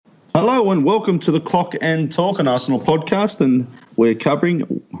Hello and welcome to the Clock and Talk, an Arsenal podcast, and we're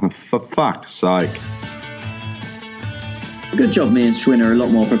covering, for fuck's sake. Good job me and Schwinn are a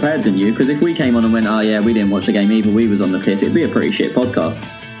lot more prepared than you, because if we came on and went, we didn't watch the game either, we was on the piss, it'd be a pretty shit podcast.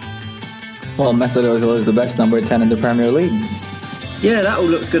 Well, Mesut Ozil is the best number 10 in the Premier League. Yeah, that all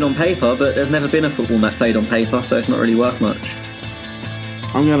looks good on paper, but there's never been a football match played on paper, so it's not really worth much.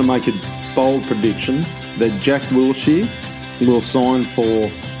 I'm going to make a bold prediction that Jack Wilshere will sign for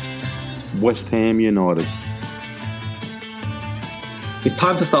West Ham United. It's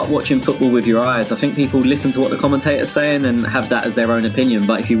time to start watching football with your eyes. I think people listen to what the commentator's saying and have that as their own opinion,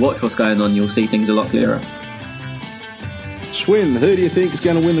 but if you watch what's going on, you'll see things a lot clearer. Schwinn, who do you think is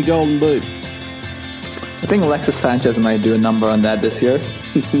going to win the Golden Boot? I think Alexis Sanchez might do a number on that this year.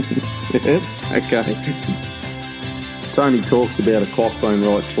 Okay. Tony talks about a clock being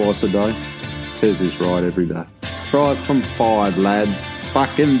right twice a day. Tez is right every day. Try it from 5, lads.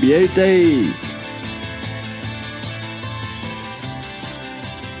 Fucking beauty.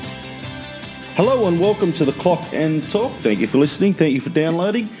 Hello and welcome to the Clock and Talk. Thank you for listening. Thank you for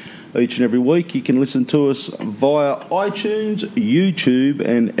downloading. Each and every week you can listen to us via iTunes, YouTube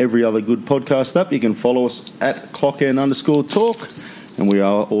and every other good podcast app. You can follow us at @clockand_talk, and we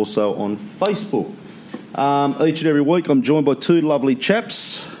are also on Facebook. Each and every week I'm joined by two lovely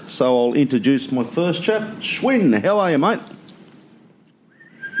chaps, so I'll introduce my first chap. Schwinn, how are you, mate?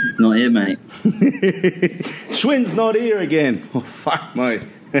 Not here, mate. Schwinn's not here again. Oh, fuck, mate.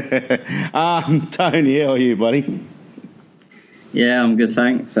 Tony, how are you, buddy? Yeah, I'm good,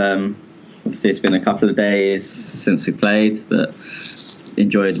 thanks. Obviously, it's been a couple of days since we played, but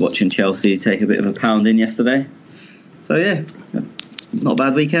enjoyed watching Chelsea take a bit of a pounding yesterday. So yeah, not a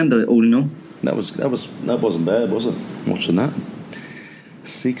bad weekend, all in all. That wasn't bad, was it? Watching that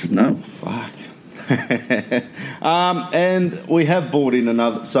 6-0. No. Fuck. And we have brought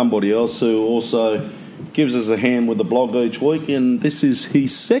in somebody else who also gives us a hand with the blog each week, and this is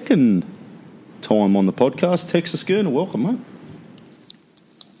his second time on the podcast. Texas Gonner, welcome, mate.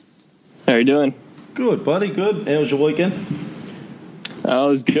 How you doing? Good, buddy, good. How was your weekend? It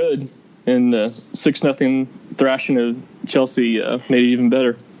was good, and 6-0 thrashing of Chelsea made it even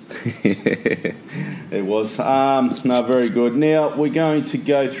better. It was. No, very good. Now, we're going to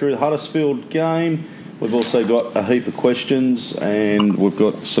go through the Huddersfield game. We've also got a heap of questions, and we've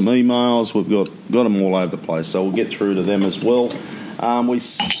got some emails. We've got them all over the place, so we'll get through to them as well.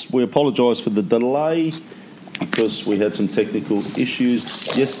 We apologise for the delay because we had some technical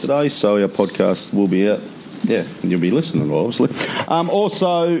issues yesterday, so our podcast will be out. Yeah, and you'll be listening, obviously.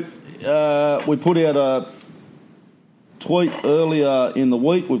 Also, we put out a tweet earlier in the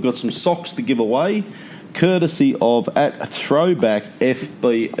week. We've got some socks to give away, courtesy of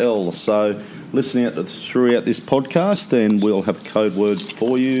 @throwbackfbl. So listen out throughout this podcast, and we'll have a code word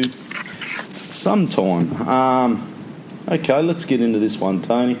for you sometime. Okay, let's get into this one,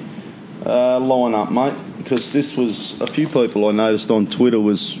 Tony. Line up, mate, because this was a few people I noticed on Twitter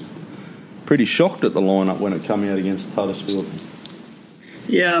was pretty shocked at the lineup when it came out against Huddersfield.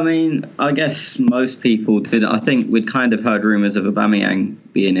 Yeah, I mean, I guess most people did. I think we'd kind of heard rumours of Aubameyang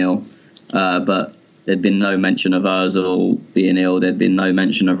being ill, but there'd been no mention of Ozil being ill. There'd been no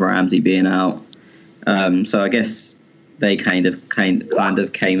mention of Ramsey being out. So I guess they kind of came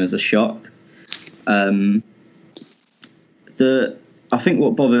as a shock. I think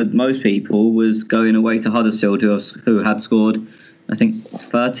what bothered most people was going away to Huddersfield, who had scored, I think,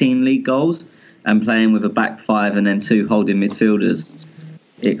 13 league goals, and playing with a back five and then two holding midfielders.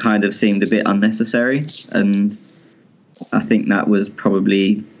 It kind of seemed a bit unnecessary, and I think that was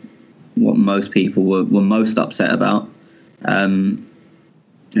probably what most people were most upset about.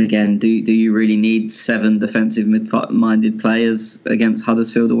 Again, do you really need 7 defensive mid-minded players against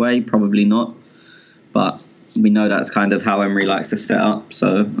Huddersfield away? Probably not, but we know that's kind of how Emery likes to set up,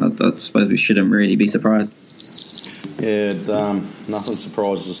 so I suppose we shouldn't really be surprised. Yeah, nothing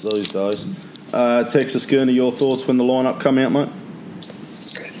surprises us these days. Texas Gonner, your thoughts when the lineup come out, mate?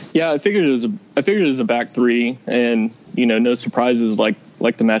 Yeah, I figured it was a back three, and no surprises like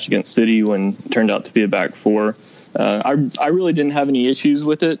the match against City when it turned out to be a back four. I really didn't have any issues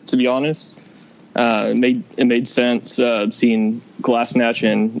with it, to be honest. It made sense. Seeing Glassnatch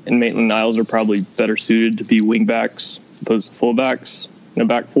and Maitland-Niles are probably better suited to be wing backs opposed to full backs in a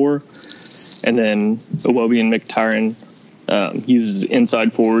back four, and then Iwobi and Mkhitaryan uses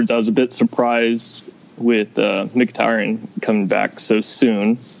inside forwards. I was a bit surprised with Mkhitaryan coming back so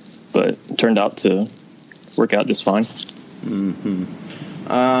soon, but it turned out to work out just fine. Mm-hmm.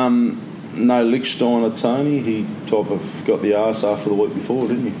 No Lichtsteiner, Tony. He type of got the arse after the week before,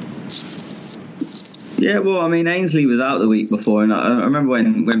 didn't he? Yeah, well, I mean, Ainsley was out the week before, and I remember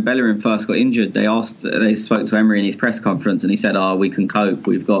when Bellerin first got injured, they spoke to Emery in his press conference, and he said, we can cope.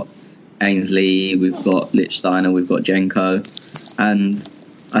 We've got Ainsley, we've got Lichtsteiner, we've got Jenko. And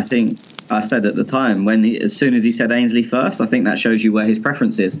I think I said at the time, as soon as he said Ainsley first, I think that shows you where his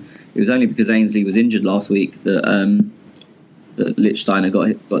preference is. It was only because Ainsley was injured last week that Lichtsteiner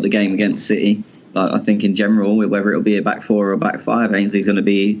got the game against City. But I think in general, whether it'll be a back four or a back five, Ainsley's going to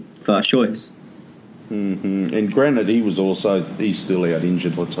be first choice. Mm-hmm. And granted, he's still out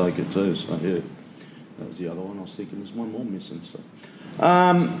injured, I take it too. So yeah, that was the other one. I was thinking there's one more missing. So,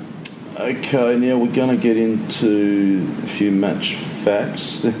 okay, now we're going to get into a few match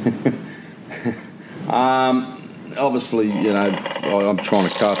facts. Obviously, I'm trying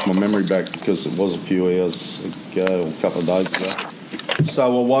to cast my memory back because it was a few hours ago, or a couple of days ago.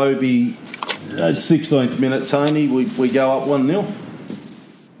 So Iwobi, at 16th minute, Tony, we go up 1-0.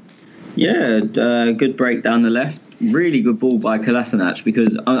 Yeah, good break down the left. Really good ball by Kolasinac,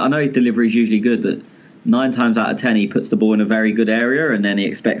 because I know his delivery is usually good, but 9 times out of 10 he puts the ball in a very good area and then he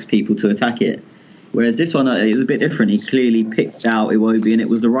expects people to attack it. Whereas this one, it was a bit different. He clearly picked out Iwobi, and it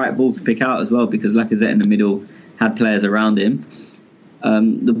was the right ball to pick out as well, because Lacazette in the middle had players around him.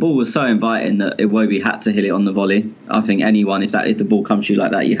 The ball was so inviting that Iwobi had to hit it on the volley. I think anyone, if the ball comes to you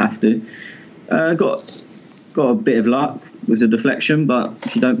like that, you have to. Got a bit of luck with the deflection, but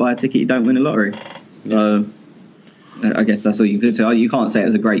if you don't buy a ticket, you don't win a lottery. So I guess that's all you could say. You can't say it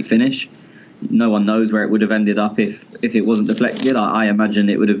was a great finish. No one knows where it would have ended up if it wasn't deflected. I imagine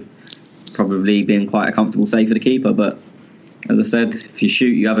it would have probably been quite a comfortable save for the keeper, but as I said, if you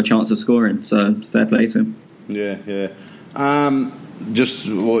shoot, you have a chance of scoring, so fair play to him. Yeah. Just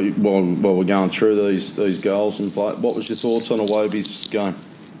while we're going through these goals and play, what was your thoughts on Iwobi's game?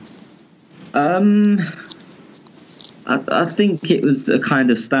 I think it was a kind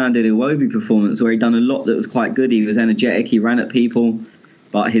of standard Iwobi performance where he done a lot that was quite good. He was energetic, he ran at people,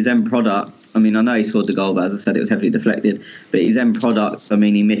 but his end product, I mean, I know he scored the goal, but as I said, it was heavily deflected. But his end product, I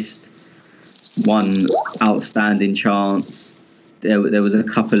mean, he missed one outstanding chance. There was a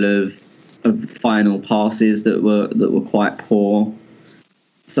couple of final passes that were quite poor.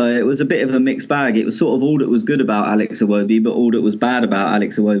 So it was a bit of a mixed bag. It was sort of all that was good about Alex Iwobi, but all that was bad about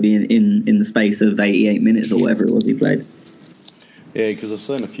Alex Iwobi in the space of 88 minutes or whatever it was he played. Yeah, because I've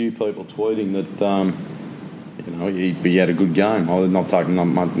seen a few people tweeting that he had a good game. I'm not taking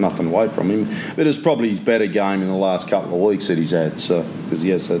nothing away from him, but it's probably his better game in the last couple of weeks that he's had. So because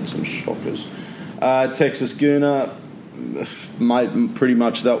he has had some shockers. Texas Gonner, mate, pretty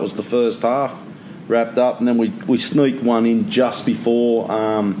much that was the first half wrapped up, and then we sneak one in just before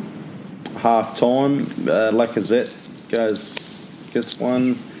half time. Lacazette gets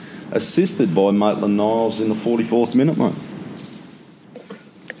one assisted by Maitland-Niles in the 44th minute, mate.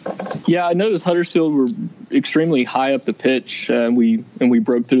 Yeah, I noticed Huddersfield were extremely high up the pitch, and we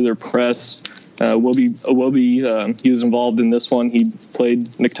broke through their press. Iwobi, he was involved in this one. He played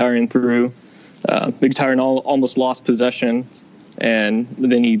Mkhitaryan through. Mkhitaryan almost lost possession, and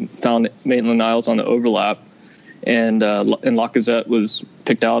then he found Maitland-Niles on the overlap, and Lacazette was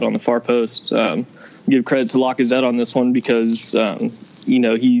picked out on the far post. Give credit to Lacazette on this one because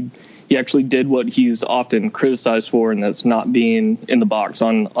he actually did what he's often criticized for, and that's not being in the box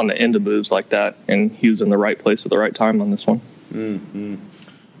on the end of moves like that. And he was in the right place at the right time on this one. Mm-hmm.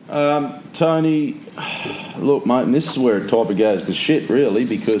 Tony, look, mate, and this is where it type of goes to shit, really,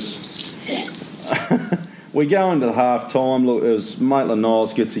 because we go into the half time. Look, it was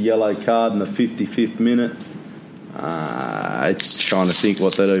Maitland-Niles gets a yellow card in the 55th minute. I'm trying to think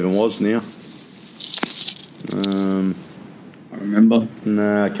what that even was now. I remember.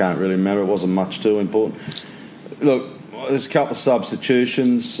 No, I can't really remember. It wasn't much too important. Look, there's a couple of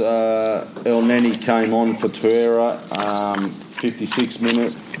substitutions. El Neni came on for Torreira, 56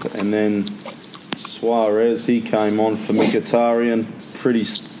 minute, and then Suarez, he came on for Mkhitaryan.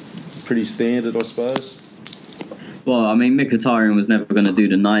 Pretty standard, I suppose. Well, I mean, Mkhitaryan was never going to do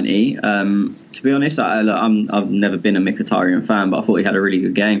the 90. To be honest, I've never been a Mkhitaryan fan, but I thought he had a really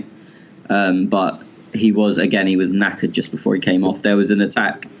good game. But he was knackered just before he came off. There was an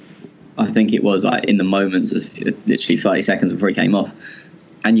attack, I think it was like in the moments, literally 30 seconds before he came off.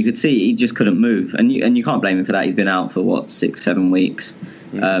 And you could see he just couldn't move. And you can't blame him for that. He's been out for, 6-7 weeks.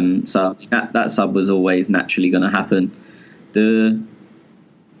 So that sub was always naturally going to happen. The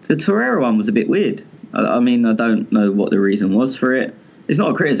Torreira one was a bit weird. I mean, I don't know what the reason was for it. It's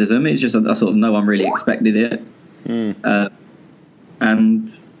not a criticism. It's just a sort of no one really expected it.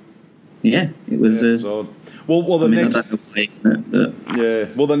 And yeah, it was. It was odd. Well, the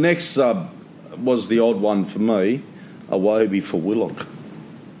next sub was the odd one for me. Iwobi for Willock.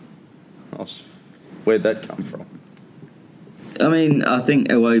 Where'd that come from? I mean, I think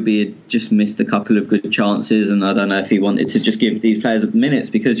Iwobi had just missed a couple of good chances, and I don't know if he wanted to just give these players minutes,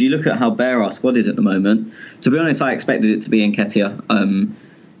 because you look at how bare our squad is at the moment. To be honest, I expected it to be Nketiah.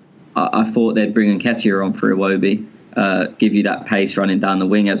 I thought they'd bring Nketiah on for Iwobi, give you that pace running down the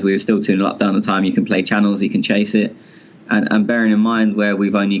wing. As we were still 2-0 up down the time, you can play channels, you can chase it. And bearing in mind where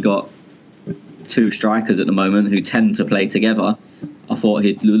we've only got 2 strikers at the moment who tend to play together, I thought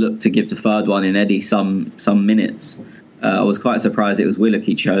he'd look to give the third one in Eddie some minutes. I was quite surprised it was Willock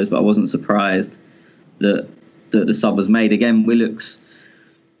he chose, but I wasn't surprised that the sub was made. Again, Willock's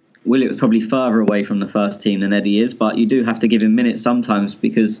probably further away from the first team than Eddie is, but you do have to give him minutes sometimes,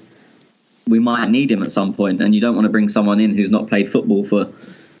 because we might need him at some point, and you don't want to bring someone in who's not played football for...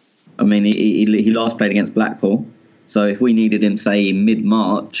 I mean, he last played against Blackpool, so if we needed him, say,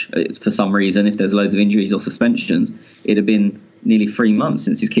 mid-March, for some reason, if there's loads of injuries or suspensions, it'd have been nearly 3 months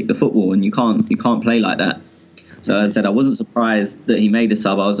since he's kicked the football, and you can't play like that. So as I said, I wasn't surprised that he made a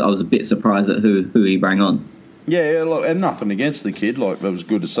sub. I was a bit surprised at who he brought on. Yeah, look, and nothing against the kid. Like, it was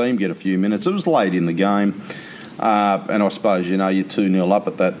good to see him get a few minutes. It was late in the game, and I suppose you're 2-0 up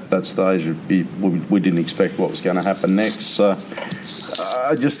at that stage. We didn't expect what was going to happen next. So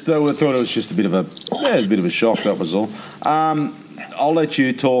I just thought it was just a bit of a shock. That was all. I'll let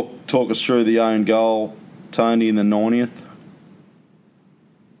you talk us through the own goal, Tony, in the 90th.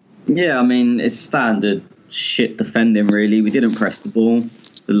 Yeah, I mean, it's standard shit defending, really. We didn't press the ball.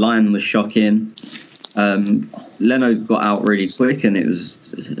 The line was shocking. Leno got out really quick, and it was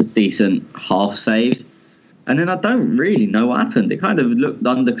a decent half saved. And then I don't really know what happened. It kind of looked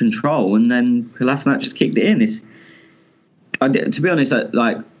under control, and then Kolasinac just kicked it in. To be honest,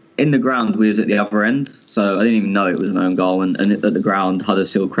 like, in the ground, we was at the other end, so I didn't even know it was an own goal. And at the ground,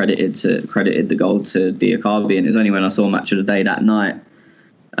 Huddersfield credited the goal to Diakabi, and it was only when I saw Match of the Day that night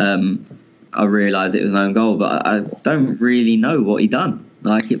I realised it was an own goal. But I don't really know what he done.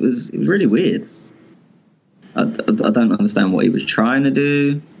 Like, it was really weird. I don't understand what he was trying to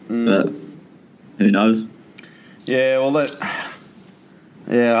do, but who knows? Yeah, well, I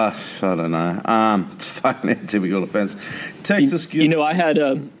don't know. It's fucking typical offence. Texas, I had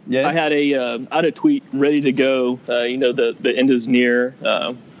a tweet ready to go. The end is near.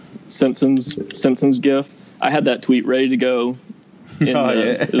 Simpsons gif. I had that tweet ready to go.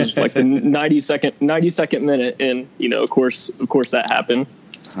 It was like the 92nd minute, and of course that happened.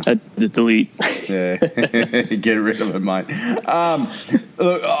 I had to delete. Yeah, get rid of it, mate.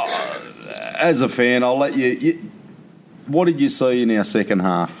 Look, as a fan, I'll let you. What did you see in our second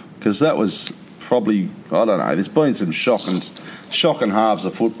half? Because that was probably, I don't know. There's been some shocking halves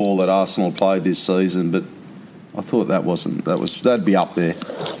of football that Arsenal played this season, but I thought that'd be up there.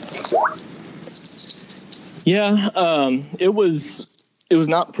 Yeah, it was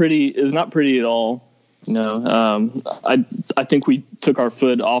not pretty. It was not pretty at all. I think we took our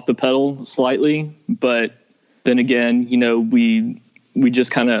foot off the pedal slightly, but then again, we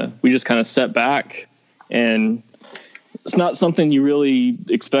just kind of set back, and it's not something you really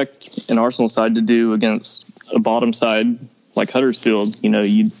expect an Arsenal side to do against a bottom side like Huddersfield.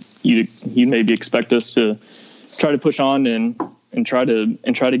 You maybe expect us to try to push on and try to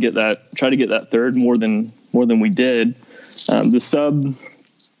get that third more than we did. The sub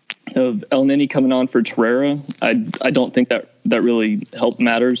of El Neni coming on for Torreira, I don't think that really helped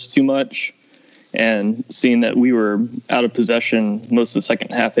matters too much. And seeing that we were out of possession most of the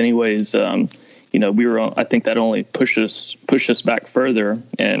second half anyways, we were. I think that only pushed us back further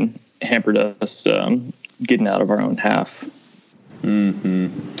and hampered us getting out of our own half. Mm-hmm.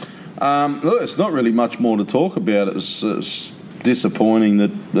 Look, it's not really much more to talk about. It's disappointing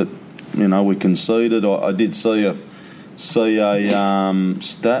that we conceded. I did see a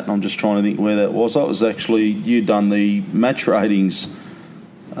stat, and I'm just trying to think where that was. That was actually, you'd done the match ratings,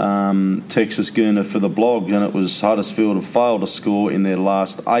 Texas Gonner, for the blog, and it was Huddersfield have failed to score in their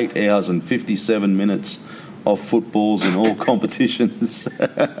last 8 hours and 57 minutes of footballs in all competitions.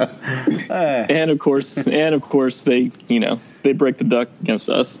 And of course they break the duck against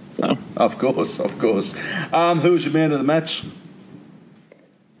us. So of course. Who was your man of the match?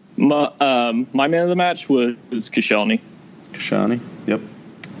 My man of the match was Koscielny. Yep.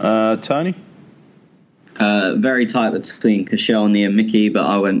 Tony? Very tight between Koscielny and Mickey, but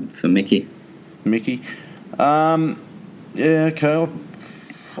I went for Mickey. Yeah, okay.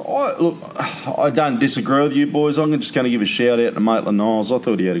 I don't disagree with you boys. I'm just going to give a shout out to Maitland Niles. I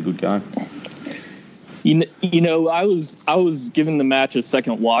thought he had a good game. You know, I was giving the match a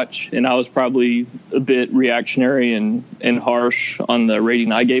second watch, and I was probably a bit reactionary and harsh on the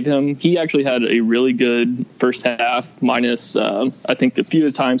rating I gave him. He actually had a really good first half, minus I think a few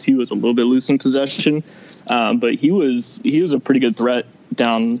times he was a little bit loose in possession, but he was a pretty good threat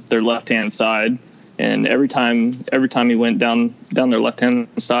down their left hand side. And every time he went down their left hand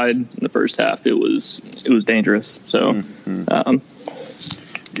side in the first half, it was dangerous. So.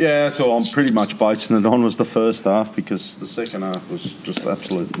 Yeah, that's all I'm pretty much basing it on was the first half, because the second half was just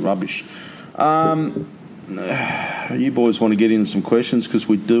absolute rubbish. You boys want to get into some questions, because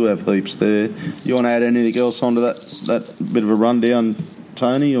we do have heaps there. You want to add anything else onto that bit of a rundown,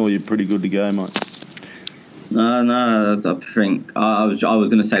 Tony, or you're pretty good to go, mate? No, I think I was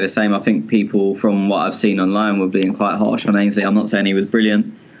going to say the same. I think people, from what I've seen online, were being quite harsh on Ainsley. I'm not saying he was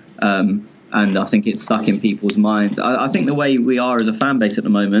brilliant. And I think it's stuck in people's minds. I think the way we are as a fan base at the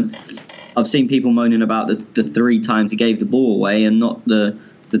moment, I've seen people moaning about the 3 times he gave the ball away and not the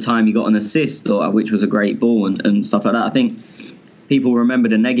time he got an assist, which was a great ball and stuff like that. I think people remember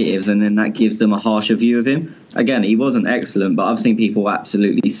the negatives, and then that gives them a harsher view of him. Again, he wasn't excellent, but I've seen people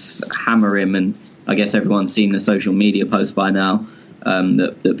absolutely hammer him, and I guess everyone's seen the social media posts by now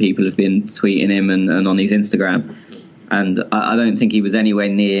that people have been tweeting him and on his Instagram. And I don't think he was anywhere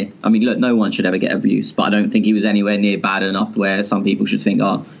near... I mean, look, no one should ever get abused, but I don't think he was anywhere near bad enough where some people should think,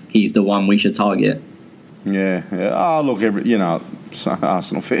 he's the one we should target. Yeah. Oh, look,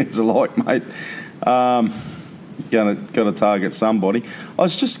 Arsenal fans alike, mate. Got to target somebody. I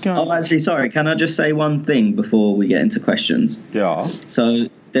was just going... Oh, actually, sorry, can I just say one thing before we get into questions? Yeah. So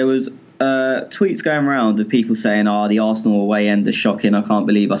there was tweets going around of people saying, the Arsenal away end is shocking. I can't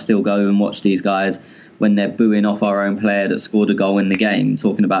believe I still go and watch these guys when they're booing off our own player that scored a goal in the game,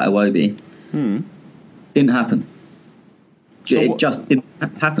 talking about Iwobi. Didn't happen. It just didn't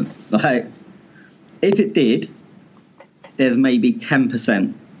happen. Like, if it did, there's maybe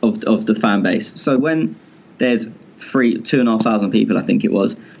 10% of the fan base. So when there's 2,500 people, I think it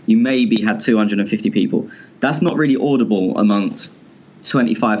was, you maybe had 250 people. That's not really audible amongst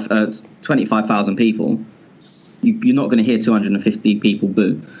 25,000 people. You're not going to hear 250 people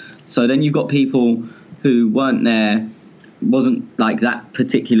boo. So then you've got people who weren't there, wasn't like that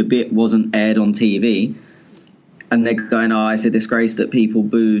particular bit wasn't aired on TV, and they're going, it's a disgrace that people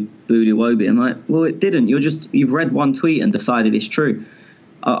booed Iwobi. I'm like, well, it didn't. You've read one tweet and decided it's true.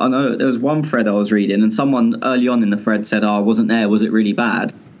 I know there was one thread I was reading, and someone early on in the thread said, I wasn't there, was it really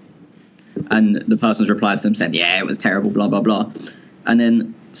bad? And the person's reply to them said, yeah, it was terrible, blah, blah, blah. And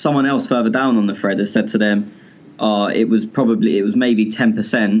then someone else further down on the thread has said to them, it was maybe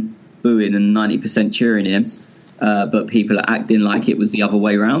 10% booing and 90% cheering him, but people are acting like it was the other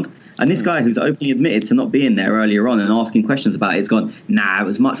way around. And this guy, who's openly admitted to not being there earlier on and asking questions about it, has gone, it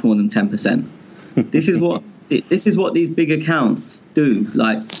was much more than 10%. This is what these big accounts do.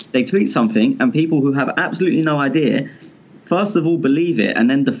 Like, they tweet something, and people who have absolutely no idea, first of all, believe it and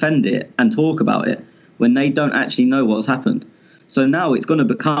then defend it and talk about it when they don't actually know what's happened. So now it's going to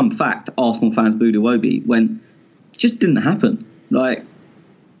become fact Arsenal fans booed Iwobi when it just didn't happen. Like,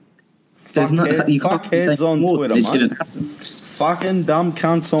 fuckheads on Twitter, mate. Fucking dumb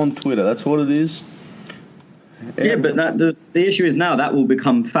cunts on Twitter. That's what it is. Yeah, but the issue is now that will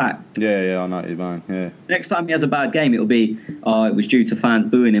become fact. Yeah, I know what you mean. Yeah. Next time he has a bad game, it'll be, it was due to fans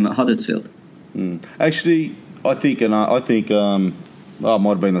booing him at Huddersfield. Actually, I think it might have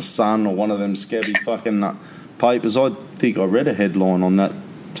been the Sun or one of them scabby fucking papers. I think I read a headline on that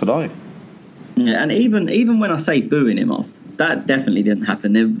today. Yeah, and even when I say booing him off, that definitely didn't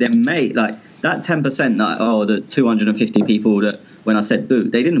happen. There may, like, that 10%, the 250 people that when I said boo,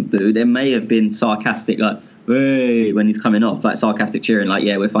 they didn't boo. There may have been sarcastic, like, hey, when he's coming off, like sarcastic cheering, like,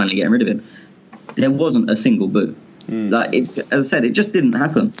 yeah, we're finally getting rid of him. There wasn't a single boo. Like, as I said, it just didn't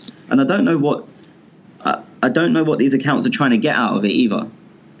happen. And I don't know what these accounts are trying to get out of it either.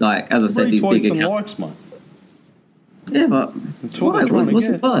 Like, as I said, these big accounts. Likes, mate. Yeah, but why? What's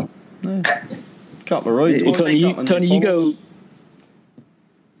it for? Yeah. Couple of retweets.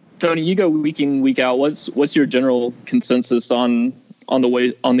 Tony, you go week in, week out. What's your general consensus on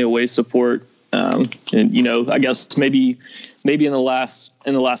the away support? And I guess maybe in the last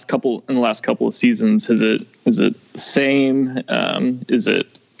couple of seasons, is it the same? Is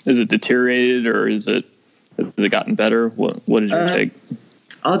it deteriorated, or has it gotten better? What is your take?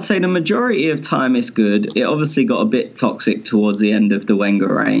 I'd say the majority of time it's good. It obviously got a bit toxic towards the end of the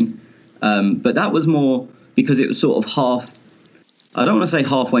Wenger reign, but that was more because it was sort of half. I don't want to say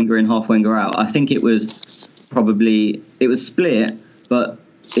half Wenger in, half Wenger out. I think it was split, but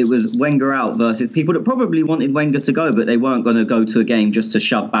it was Wenger out versus people that probably wanted Wenger to go, but they weren't going to go to a game just to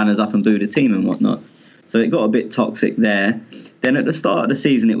shove banners up and boo the team and whatnot. So it got a bit toxic there. Then at the start of the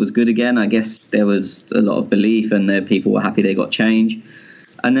season, it was good again. I guess there was a lot of belief and people were happy they got change.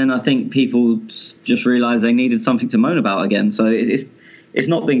 And then I think people just realised they needed something to moan about again. So it's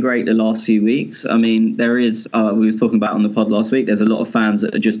not been great the last few weeks. I mean, there is, we were talking about on the pod last week, there's a lot of fans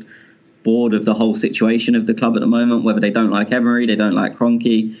that are just bored of the whole situation of the club at the moment, whether they don't like Emery, they don't like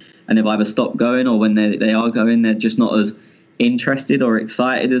Kroenke, and they've either stopped going or when they are going, they're just not as interested or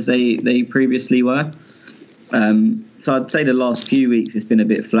excited as they previously were. So I'd say the last few weeks it's been a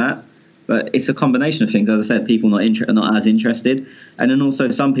bit flat, but it's a combination of things. As I said, people not as interested, and then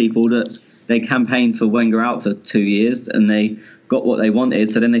also some people that they campaigned for Wenger out for 2 years and they got what they wanted,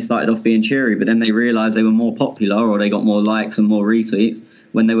 so then they started off being cheery, but then they realised they were more popular or they got more likes and more retweets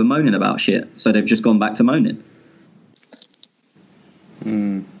when they were moaning about shit. So they've just gone back to moaning.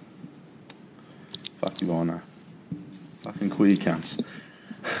 Fuck you, I know. Fucking queer cunts.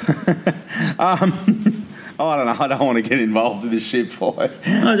 I don't know. I don't want to get involved in this shit fight.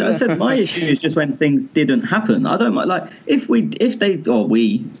 I said my issue is just when things didn't happen. I don't like if we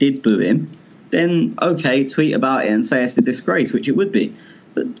did boo him, then okay, tweet about it and say it's a disgrace, which it would be.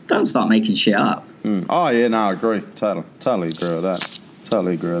 But don't start making shit up. Oh yeah, no, I agree. Totally agree with that.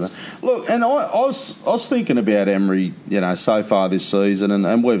 Look, and I was thinking about Emery, so far this season,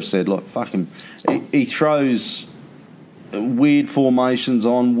 and we've said, look, fucking, he throws weird formations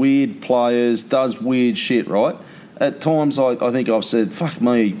on, weird players, does weird shit, right? At times, I think I've said, fuck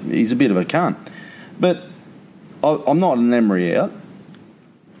me, he's a bit of a cunt. But I'm not an Emery out,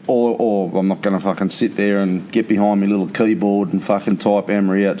 or I'm not going to fucking sit there and get behind my little keyboard and fucking type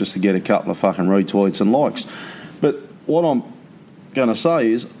Emery out just to get a couple of fucking retweets and likes. But what I'm going to say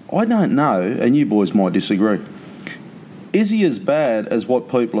is, I don't know, and you boys might disagree, is he as bad as what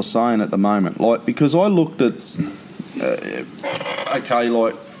people are saying at the moment? Like, because I looked at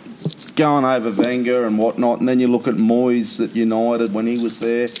like going over Wenger and whatnot, and then you look at Moyes at United when he was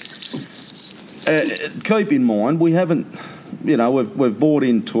there. Keep in mind, we haven't, we've bought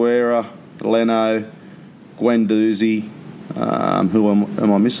in Tuera, Leno, Guendouzi, who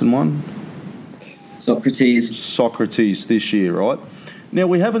am I missing one? Socrates this year, right? Now,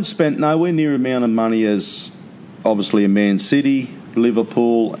 we haven't spent nowhere near the amount of money as obviously a Man City,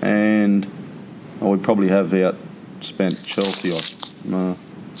 Liverpool, and we probably have outspent Chelsea.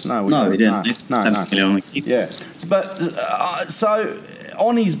 We didn't. No. Yeah, but so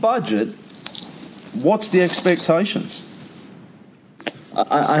on his budget, what's the expectations?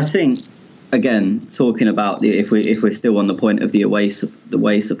 I think, again, talking about if we're still on the point of the away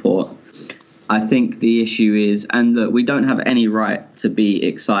support, I think the issue is, and look, we don't have any right to be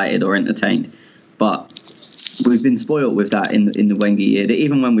excited or entertained, but we've been spoiled with that in the Wenger year. That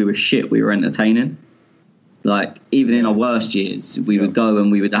even when we were shit, we were entertaining. Like, even in our worst years, we would go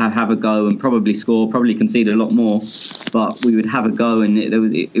and we would have a go and probably score, probably concede a lot more, but we would have a go, and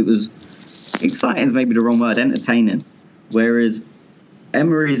it was exciting is maybe the wrong word, entertaining. Whereas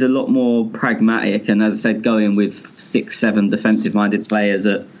Emery's a lot more pragmatic, and as I said, going with 6-7 defensive-minded players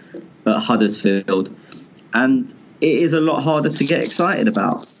at Huddersfield, and it is a lot harder to get excited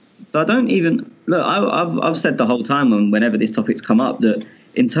about. So I don't even look. I've said the whole time whenever this topic's come up that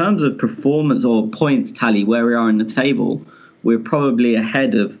in terms of performance or points tally, where we are in the table, we're probably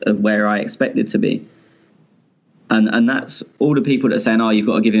ahead of where I expected to be. And that's all the people that are saying, "Oh, you've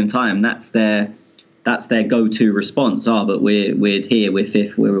got to give him time." That's their go-to response. Oh, but we're here, we're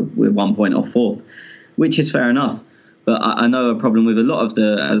fifth, we're 1 point off fourth, which is fair enough. But I know a problem with a lot of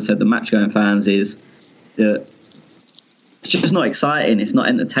as I said, the match-going fans is that it's just not exciting. It's not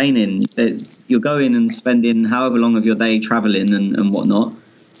entertaining. You're going and spending however long of your day travelling and whatnot.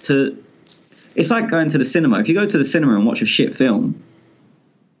 It's like going to the cinema. If you go to the cinema and watch a shit film,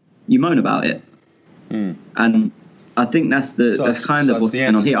 you moan about it. And I think that's kind of what's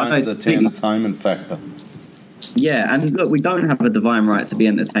going on here. It's the entertainment factor. Yeah, and look, we don't have a divine right to be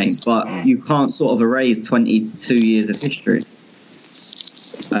entertained, but you can't sort of erase 22 years of history.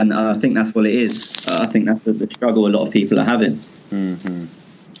 And I think that's what it is. I think that's the struggle a lot of people are having. Mm-hmm.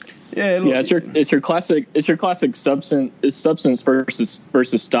 Yeah, look, it's your classic substance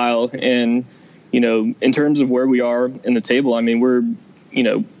versus style, and in terms of where we are in the table, I mean we're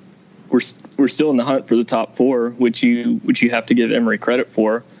still in the hunt for the top four, which you have to give Emery credit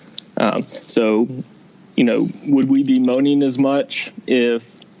for. So, would we be moaning as much if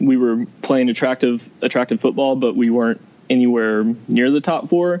we were playing attractive football, but we weren't anywhere near the top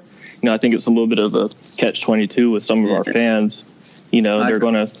four? I think it's a little bit of a catch-22 with some of our fans. They're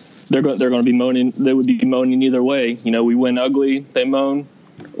going to be moaning. They would be moaning either way. We win ugly, they moan,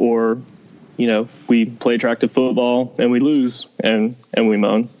 or we play attractive football and we lose and we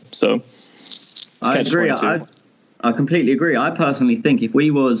moan. So I agree. I completely agree. I personally think if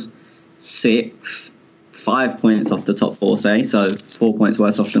we was 5 points off the top four, say, so 4 points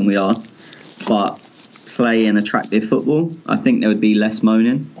worse off than we are, but play an attractive football, I think there would be less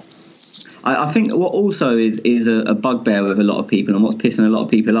moaning. I think what also is a bugbear with a lot of people, and what's pissing a lot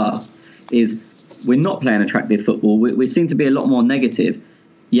of people off, is we're not playing attractive football. We seem to be a lot more negative,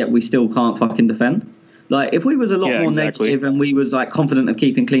 yet we still can't fucking defend. Like, if we was a lot more negative and we was like confident of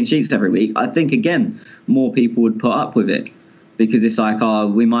keeping clean sheets every week, I think again more people would put up with it, because it's like,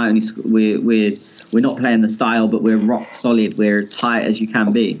 we might only we're not playing the style, but we're rock solid, we're tight as you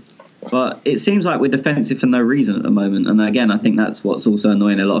can be. But it seems like we're defensive for no reason at the moment, and again, I think that's what's also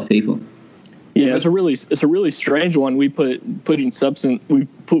annoying a lot of people. Yeah, it's a really strange one. We're putting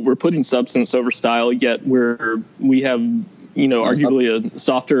substance over style, yet we have, arguably a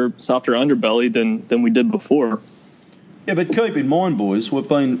softer underbelly than we did before. Yeah, but keep in mind, boys, we've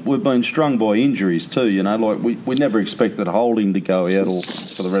been strung by injuries too. Like we never expected Holding to go out all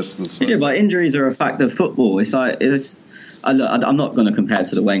for the rest of the season. Yeah, but injuries are a fact of football. I'm not going to compare it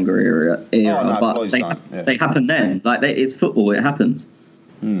to the Wenger era, but they happen then. Like it's football; it happens.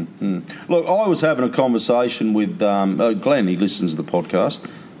 Look, I was having a conversation with Glenn. He listens to the podcast,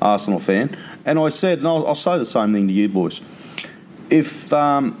 Arsenal fan, and I said, and I'll say the same thing to you boys. If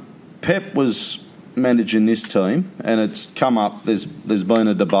Pep was managing this team, and it's come up, there's been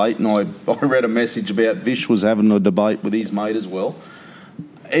a debate, and I read a message about Vish was having a debate with his mate as well.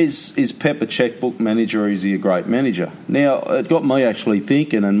 Is Pep a checkbook manager, or is he a great manager? Now, it got me actually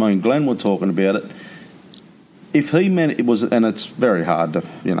thinking, and me and Glenn were talking about it. If he it was, and it's very hard to,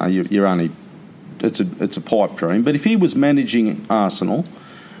 you're only, it's a pipe dream. But if he was managing Arsenal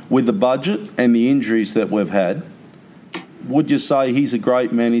with the budget and the injuries that we've had, would you say he's a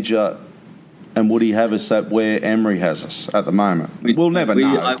great manager? And would he have us at where Emery has us at the moment? We'll never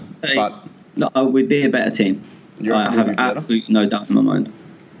know. I would say, we'd be a better team. I have absolutely no doubt in my mind.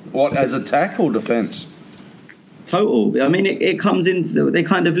 What, as attack or defence? Total. I mean, it comes in. They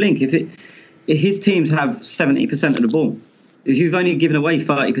kind of link. If his teams have 70% of the ball, if you've only given away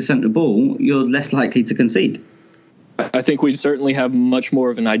 30% of the ball, you're less likely to concede. I think we certainly have much more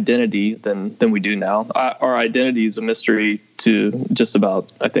of an identity than we do now. Our identity is a mystery to just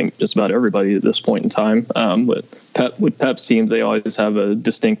about everybody at this point in time. With Pep's teams, they always have a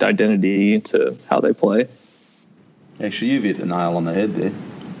distinct identity to how they play. Actually, you've hit the nail on the head there.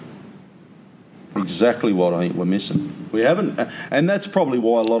 Exactly what I think we're missing. We haven't, and that's probably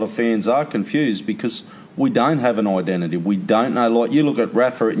why a lot of fans are confused, because we don't have an identity. We don't know. Like, you look at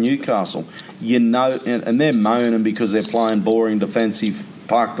Rafa at Newcastle, and they're moaning because they're playing boring defensive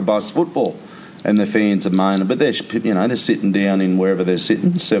park the bus football, and the fans are moaning. But they're sitting down in wherever they're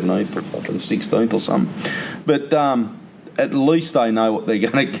sitting, 17th or 16th or something. But at least they know what they're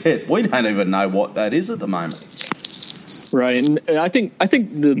going to get. We don't even know what that is at the moment. Right, and I think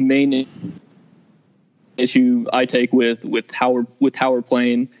the main issue I take with how we're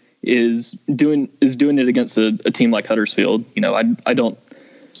playing is doing it against a team like Huddersfield. I don't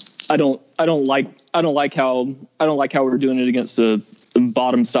like how we're doing it against the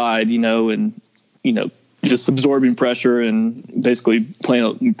bottom side, and just absorbing pressure and basically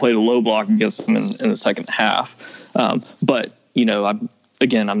playing a low block against them in the second half. But I'm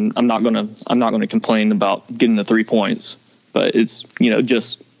not gonna complain about getting the 3 points, but it's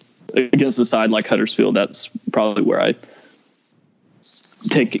just against a side like Huddersfield, that's probably where I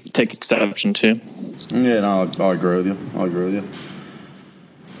take exception to. Yeah, no, I agree with you.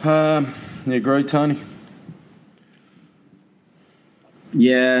 You agree, Tony?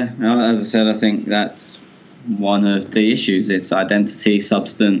 Yeah, as I said, I think that's one of the issues. It's identity,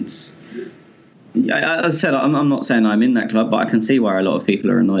 substance. As I said, I'm not saying I'm in that club, but I can see why a lot of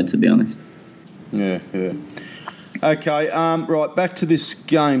people are annoyed, to be honest. Yeah. Okay, right, back to this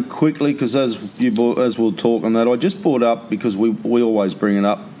game quickly, because as we'll talk on that, I just brought up, because we always bring it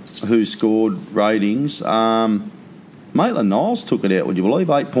up, who scored ratings. Maitland-Niles took it out, would you believe,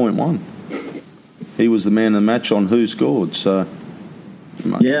 8.1. He was the man of the match on who scored. So,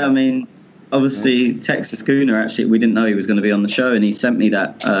 yeah, I mean, obviously, Texas Gonner, actually, we didn't know he was going to be on the show, and he sent me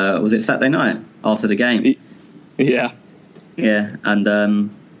that, was it Saturday night, after the game? Yeah. Yeah, and...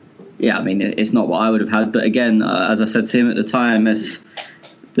 yeah, I mean, it's not what I would have had. But again, as I said to him at the time, as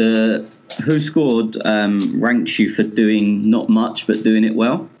the who scored ranks you for doing not much but doing it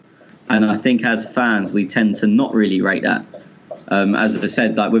well. And I think as fans, we tend to not really rate that. As I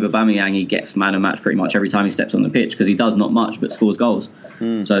said, like with Aubameyang, he gets man of match pretty much every time he steps on the pitch, because he does not much but scores goals.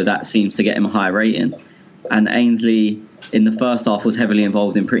 So that seems to get him a high rating. And Ainsley, in the first half, was heavily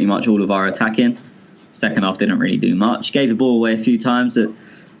involved in pretty much all of our attacking. Second half didn't really do much. Gave the ball away a few times.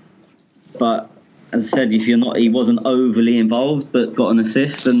 But as I said, he wasn't overly involved, but got an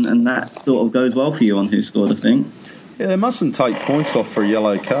assist, and that sort of goes well for you on Who Scored, I think. Yeah, they mustn't take points off for a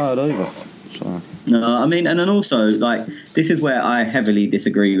yellow card either. So. No, I mean, and then also, like, this is where I heavily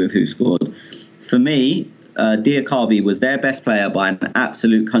disagree with Who Scored. For me, Diakabi was their best player by an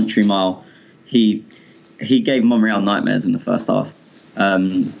absolute country mile. He gave Monreal nightmares in the first half.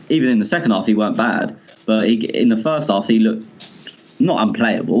 Even in the second half, he weren't bad. But in the first half, he looked not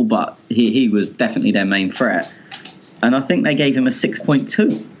unplayable, but he was definitely their main threat. And I think they gave him a 6.2.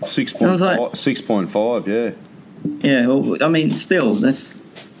 6.5, yeah. Yeah, well, I mean, still, that's...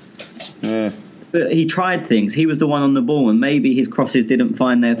 Yeah. But he tried things. He was the one on the ball, and maybe his crosses didn't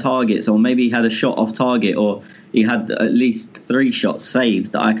find their targets, or maybe he had a shot off target, or he had at least 3 shots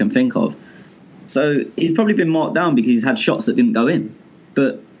saved that I can think of. So he's probably been marked down because he's had shots that didn't go in.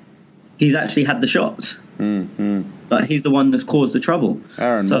 But he's actually had the shots. Mm-hmm. But he's the one that's caused the trouble.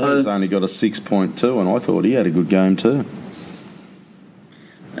 Aaron Moore's only got a 6.2, and I thought he had a good game too.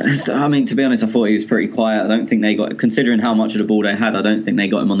 I mean, to be honest, I thought he was pretty quiet. I don't think they got, considering how much of the ball they had, I don't think they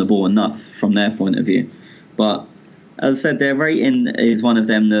got him on the ball enough from their point of view. But as I said, their rating is one of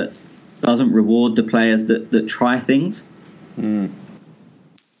them that doesn't reward the players that try things. No,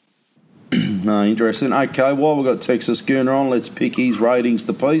 interesting. Okay, while we've got Texas Gonner on, let's pick his ratings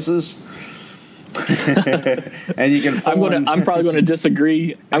to pieces. And you can find... I'm probably going to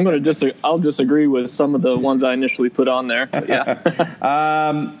disagree. I'll disagree with some of the ones I initially put on there. But yeah.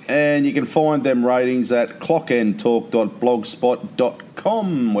 And you can find them ratings at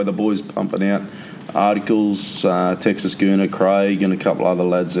clockendtalk.blogspot.com, where the boys pumping out articles. Texas Gonner, Craig, and a couple other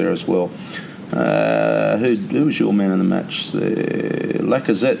lads there as well. Who was your man in the match there?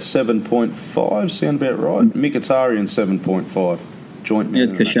 Lacazette 7.5, sound about right. Mkhitaryan 7.5, joint man.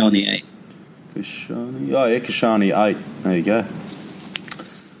 Yeah, Kashani 8. Kashani, oh yeah, Kashani 8. There you go.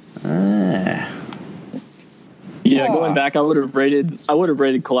 Yeah, going back, I would have rated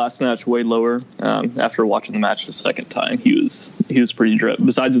Kolasinac way lower. After watching the match the second time, he was pretty dreadful.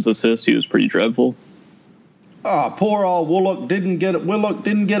 Besides his assist, he was pretty dreadful. Oh, poor old Willock didn't get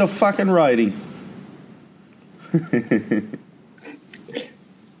a fucking rating.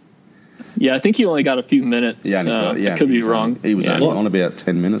 Yeah, I think he only got a few minutes. I could be wrong. He was only on about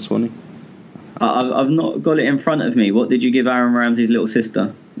 10 minutes, wasn't he? I've not got it in front of me. What did you give Aaron Ramsey's little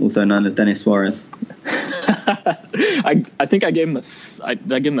sister, also known as Dennis Suarez? I think I gave him a 6.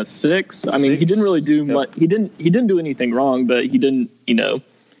 I mean, he didn't really do much. He didn't do anything wrong, but he didn't do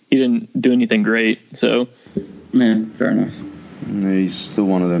anything great. So yeah, fair enough. He's still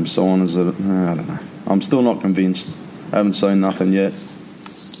one of them signers that I don't know. I'm still not convinced. I haven't seen nothing yet.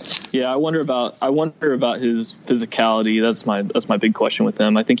 Yeah, I wonder about his physicality. That's my big question with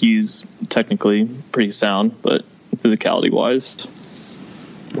him. I think he's technically pretty sound, but physicality wise,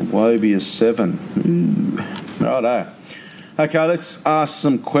 Wobie is 7. Righto. Okay, let's ask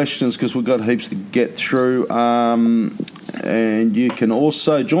some questions because we've got heaps to get through. And you can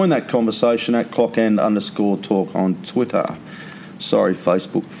also join that conversation at clockend_talk on Twitter. Sorry,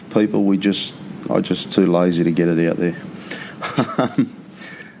 Facebook people, I'm just too lazy to get it out there.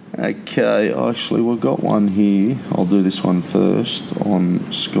 Okay, actually, we've got one here. I'll do this one first on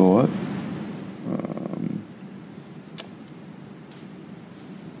Skype.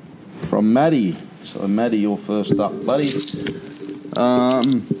 From Maddie. So, Maddie, you're first up, buddy.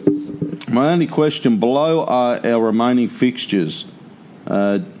 My only question below are our remaining fixtures.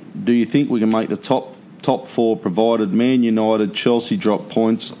 Do you think we can make the top 4 provided Man United, Chelsea drop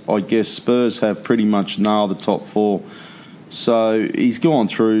points? I guess Spurs have pretty much nailed the top 4. So he's gone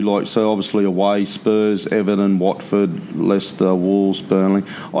through, obviously away, Spurs, Everton, Watford, Leicester, Wolves, Burnley.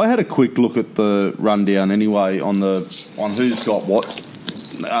 I had a quick look at the rundown anyway on who's got what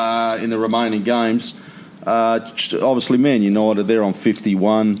in the remaining games. Obviously, Man United, they're on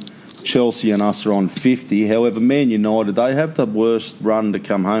 51. Chelsea and us are on 50. However, Man United, they have the worst run to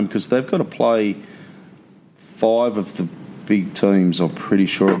come home because they've got to play 5 of the big teams, I'm pretty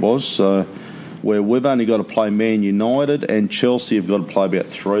sure it was. So... where we've only got to play Man United and Chelsea have got to play about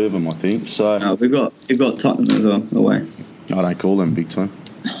 3 of them, I think. So we've got Tottenham as well away. I don't call them big time.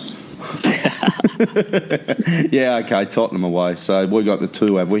 Yeah, okay, Tottenham away. So we've got the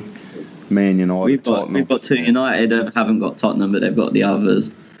 2, have we? Man United, Tottenham. We've got 2 United that haven't got Tottenham, but they've got the others.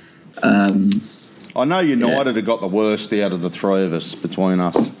 I know United have got the worst out of the 3 of us between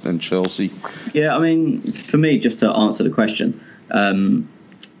us and Chelsea. Yeah, I mean, for me, just to answer the question,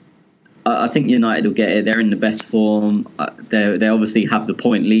 I think United will get it. They're in the best form. They obviously have the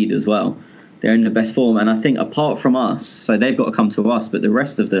point lead as well. They're in the best form. And I think apart from us, so they've got to come to us, but the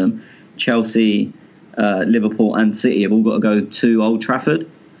rest of them, Chelsea, Liverpool and City, have all got to go to Old Trafford.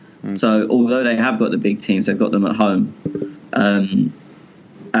 So although they have got the big teams, they've got them at home. And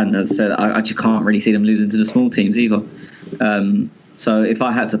as I said, I just can't really see them losing to the small teams either. So if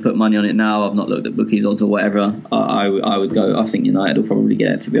I had to put money on it now, I've not looked at bookies odds or whatever, I would go, I think United will probably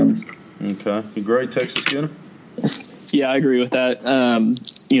get it, to be honest. Okay. Agree, Texas Gunner? Yeah, I agree with that.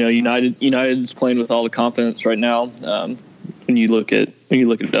 United's playing with all the confidence right now. When you look at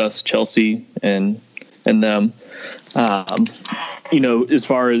us, Chelsea and them, as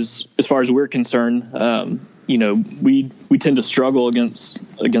far as we're concerned, we tend to struggle against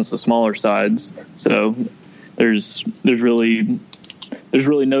the smaller sides. So there's really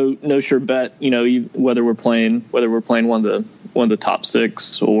no sure bet. Whether we're playing one of the top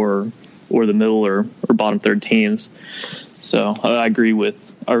six or the middle or bottom third teams. So I agree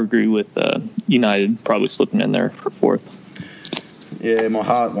with United probably slipping in there for fourth. Yeah, my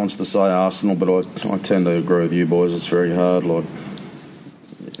heart wants to say Arsenal, but I tend to agree with you boys. It's very hard.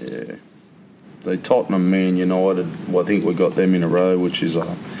 The Tottenham, Man United, I think we got them in a row, which is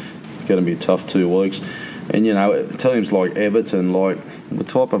going to be a tough 2 weeks. And, teams like Everton, the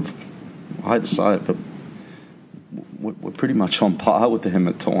type of, I hate to say it, but we're pretty much on par with them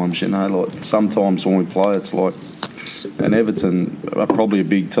at times, sometimes when we play, it's like, and Everton are probably a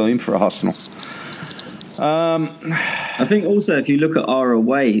big team for Arsenal. I think also if you look at our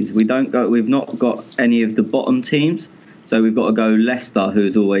aways, we've not got any of the bottom teams. So we've got to go Leicester,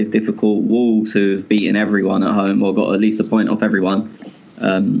 who's always difficult, Wolves, who've beaten everyone at home or got at least a point off everyone.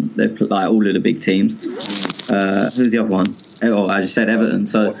 They've like all of the big teams. Who's the other one? Oh, I just said Everton.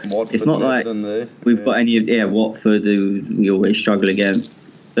 So Watford, it's not like we've got any of Watford, who we always struggle against.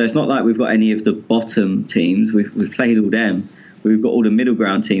 So it's not like we've got any of the bottom teams. We've played all them. We've got all the middle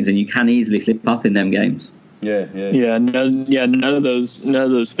ground teams, and you can easily slip up in them games. None of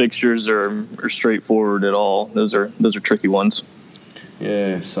those fixtures are straightforward at all. Those are tricky ones.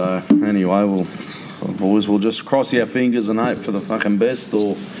 Yeah. So anyway, we'll just cross our fingers and hope for the fucking best,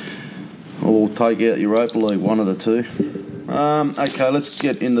 or we'll take out Europa League, one of the two. Okay, let's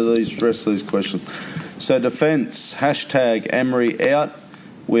get into the rest of these questions. So defence, #Emery out.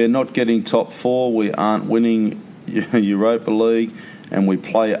 We're not getting top 4. We aren't winning Europa League, and we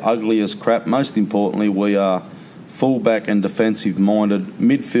play ugly as crap. Most importantly, we are fullback and defensive-minded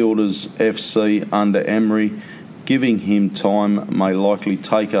midfielders. FC under Emery. Giving him time may likely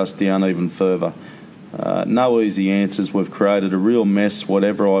take us down even further. No easy answers. We've created a real mess.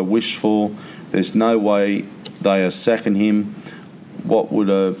 Whatever I wish for, there's no way they are sacking him. What would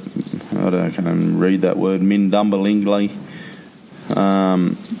I can read that word? Mind-numbingly.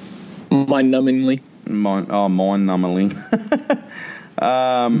 Mind-numbingly. Mind-numbingly.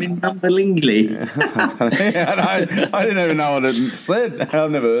 Mind-numbingly. I didn't even know what it said.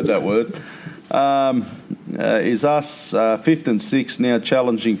 I've never heard that word. Is us 5th and 6th now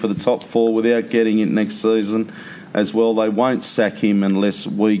challenging for the top 4 without getting it next season as well. They won't sack him unless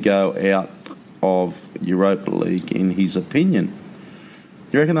we go out of Europa League, in his opinion.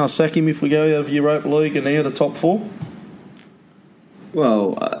 You reckon they'll sack him if we go out of Europa League and out of top 4?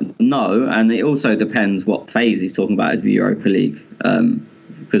 Well, no, and it also depends what phase he's talking about of the Europa League,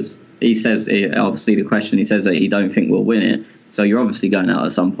 because he says, obviously the question, he says that he don't think we'll win it, so you're obviously going out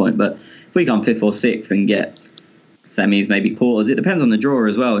at some point. But if we come 5th or 6th and get semis, maybe quarters, it depends on the draw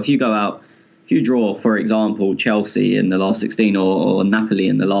as well. If you draw, for example, Chelsea in the last 16 or Napoli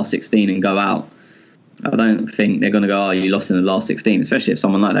in the last 16 and go out, I don't think they're going to go, you lost in the last 16, especially if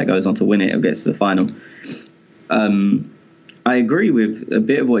someone like that goes on to win it or gets to the final. I agree with a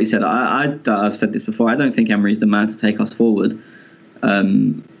bit of what he said. I've said this before. I don't think Emery's the man to take us forward.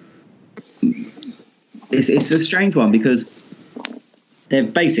 It's a strange one because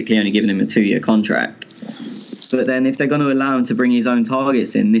they've basically only given him a 2-year contract. But then if they're going to allow him to bring his own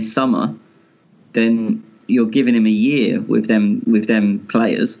targets in this summer, then you're giving him a year with them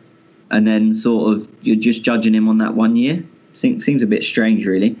players, and then sort of you're just judging him on that 1 year. Seems a bit strange,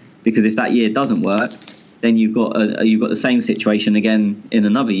 really, because if that year doesn't work, then you've got the same situation again in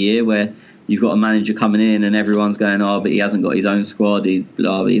another year where you've got a manager coming in and everyone's going, but he hasn't got his own squad. He's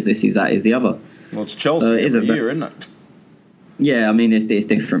this, he's that, he's the other. Well, it's Chelsea every year, isn't it? Yeah, I mean, it's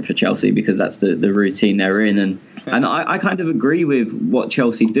different for Chelsea because that's the routine they're in. And I kind of agree with what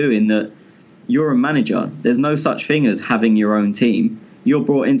Chelsea do in that you're a manager. There's no such thing as having your own team. You're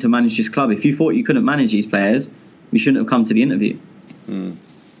brought in to manage this club. If you thought you couldn't manage these players, you shouldn't have come to the interview. Mm.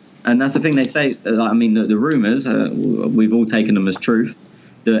 And that's the thing they say. I mean, the rumours, we've all taken them as truth,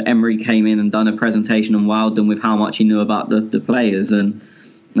 that Emery came in and done a presentation and wowed them with how much he knew about the players and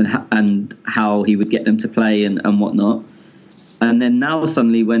how he would get them to play and whatnot. And then now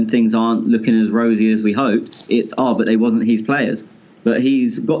suddenly when things aren't looking as rosy as we hoped, it's, but they wasn't his players. But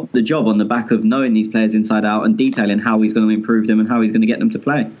he's got the job on the back of knowing these players inside out and detailing how he's going to improve them and how he's going to get them to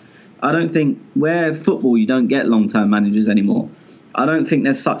play. I don't think, where football you don't get long-term managers anymore, I don't think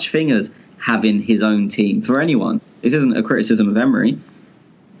there's such thing as having his own team for anyone. This isn't a criticism of Emery.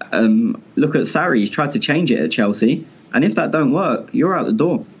 Look at Sarri, he's tried to change it at Chelsea, and if that don't work, you're out the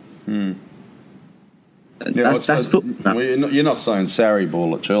door. Yeah, That's football. You're not saying Sarri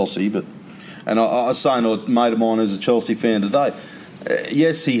ball at Chelsea, but I was saying to a mate of mine who's a Chelsea fan today,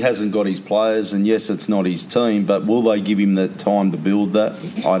 yes, he hasn't got his players, and yes, it's not his team, but will they give him the time to build that?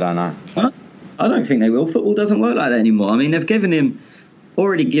 I don't know. I don't think they will. Football doesn't work like that anymore. I mean, they've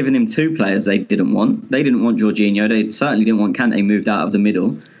already given him 2 players they didn't want. They didn't want Jorginho. They certainly didn't want Kante moved out of the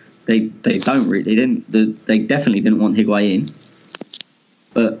middle. They definitely didn't want Higuain.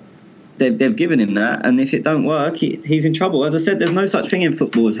 But they've given him that, and if it don't work, he's in trouble. As I said, there's no such thing in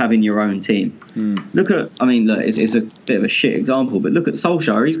football as having your own team. Look, it's a bit of a shit example, but look at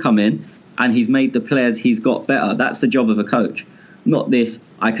Solskjaer. He's come in and he's made the players he's got better. That's the job of a coach, not this,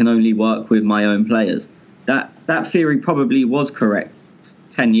 I can only work with my own players. That theory probably was correct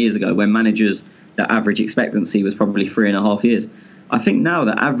 10 years ago when managers, the average expectancy was probably 3.5 years. I think now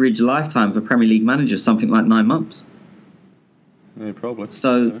the average lifetime for Premier League managers is something like 9 months. Yeah, probably.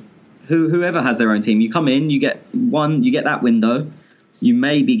 So... Yeah. Whoever has their own team, you come in, you get that window, you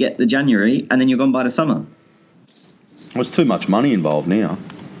maybe get the January, and then you're gone by the summer. There's too much money involved now.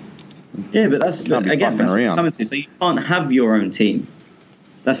 Yeah, but that's what it's coming to. So you can't have your own team.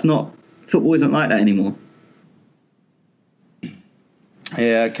 That's not, football isn't like that anymore.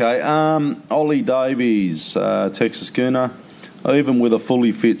 Yeah, okay. Ollie Davies, Texas Gunner. Even with a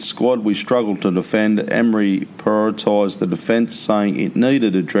fully fit squad, we struggled to defend. Emery prioritised the defence, saying it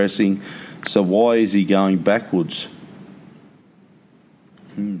needed addressing. So why is he going backwards?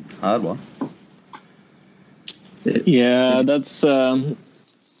 Hard one. Yeah, that's a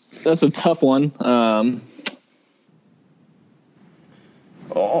tough one.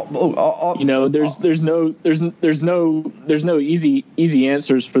 There's no easy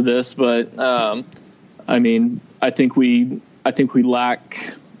answers for this, but I mean, I think we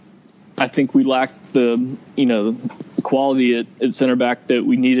lack the quality at center back that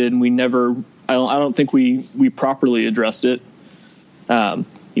we needed, and I don't think we properly addressed it. And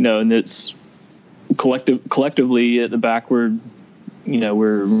it's collectively at the back we're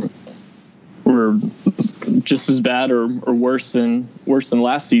just as bad or worse than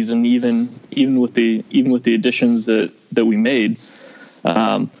last season, even with the additions that we made.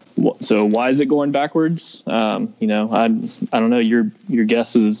 So why is it going backwards? I don't know. Your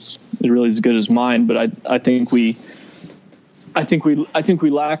guess is really as good as mine, but I think we lack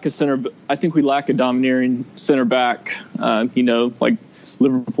a domineering center back. Like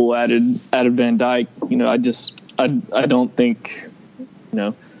Liverpool added Van Dijk.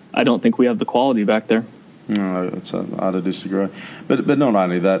 I don't think we have the quality back there. No, it's hard to disagree. But not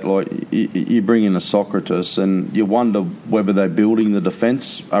only that, like you bring in a Socrates, and you wonder whether they're building the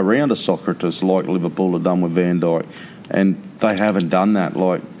defence around a Socrates like Liverpool have done with Van Dijk, and they haven't done that.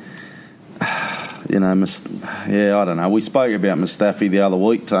 Like, I don't know. We spoke about Mustafi the other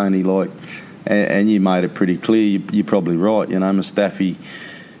week, Tony. Like, and you made it pretty clear. You're probably right. Mustafi,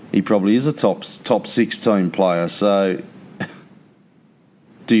 he probably is a top 16 player. So.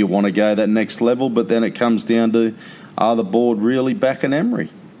 Do you want to go that next level? But then it comes down to, are the board really backing Emery?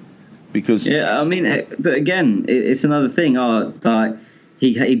 Because but again, it's another thing.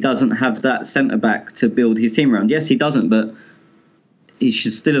 He doesn't have that centre back to build his team around. Yes, he doesn't, but he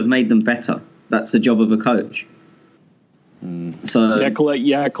should still have made them better. That's the job of a coach. So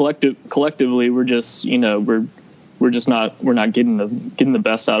collectively, we're just we're not getting the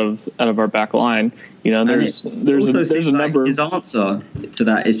best out of our back line. There's a number. His answer to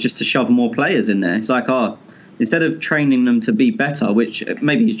that is just to shove more players in there. It's like, instead of training them to be better, which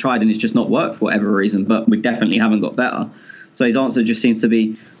maybe he's tried and it's just not worked for whatever reason, but we definitely haven't got better. So his answer just seems to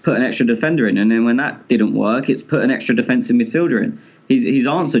be put an extra defender in, and then when that didn't work, it's put an extra defensive midfielder in. His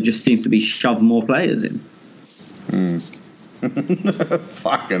answer just seems to be shove more players in.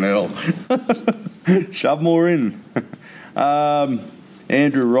 Fucking hell. Shove more in.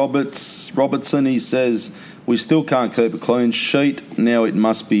 Andrew Robertson, he says, we still can't keep a clean sheet. Now it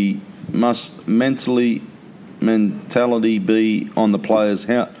must mentality be on the players.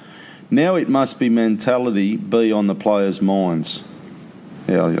 Now it must be mentality be on the players' minds.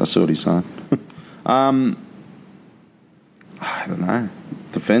 Yeah, I see what he's saying. I don't know.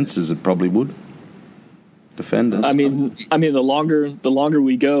 Defences, it probably would. Defenders. I mean, the longer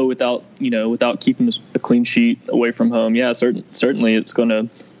we go without keeping a clean sheet away from home, yeah, certainly it's gonna,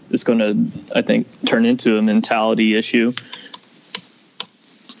 I think, turn into a mentality issue.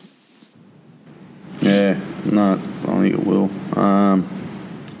 Yeah, no, I think it will.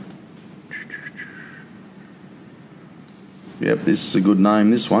 Yep, this is a good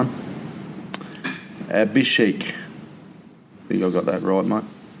name, this one. Abhishek. I think I got that right, mate.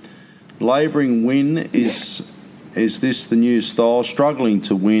 Labouring win, is this the new style? Struggling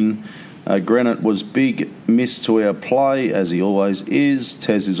to win. Granite was big miss to our play, as he always is.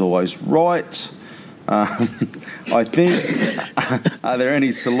 Tez is always right. I think, are there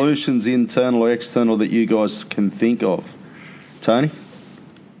any solutions, internal or external, that you guys can think of? Tony?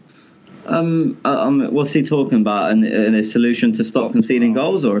 What's he talking about? A solution to stop conceding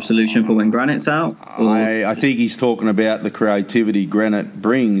goals, or a solution for when Granite's out? I think he's talking about the creativity Granite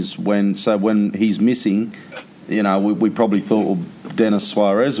brings when he's missing. You know, we probably thought, well, Dennis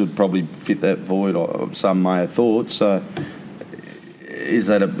Suarez would probably fit that void, or some may have thought. So is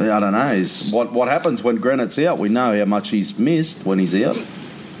that I don't know. Is what happens when Granite's out? We know how much he's missed when he's out.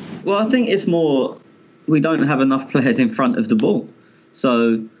 Well, I think it's more we don't have enough players in front of the ball.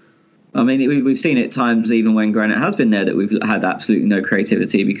 So, I mean, we've seen it times even when Granite has been there that we've had absolutely no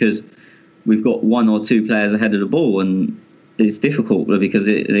creativity because we've got one or two players ahead of the ball, and it's difficult because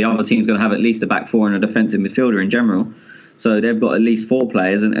the other team's going to have at least a back four and a defensive midfielder in general. So they've got at least four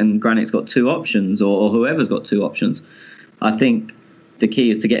players, and Granite's got two options, or whoever's got two options. I think the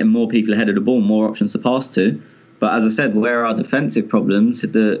key is to getting more people ahead of the ball, more options to pass to. But as I said, where our defensive problems,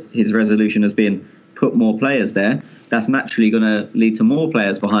 his resolution has been put more players there. That's naturally going to lead to more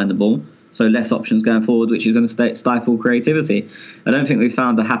players behind the ball, so less options going forward, which is going to stifle creativity. I don't think we've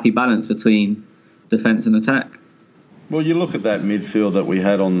found a happy balance between defence and attack. Well, you look at that midfield that we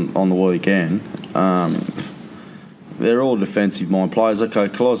had on the weekend. They're all defensive mind players. Okay,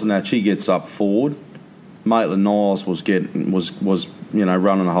 Kolasinac, he gets up forward. Maitland-Niles was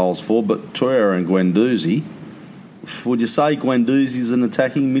running the holes forward, but Torreira and Guendouzi. Would you say Guendouzi's an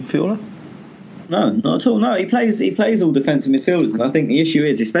attacking midfielder? No, not at all. No, he plays all defensive midfielders. And I think the issue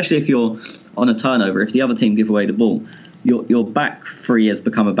is, especially if you're on a turnover, if the other team give away the ball, your back three has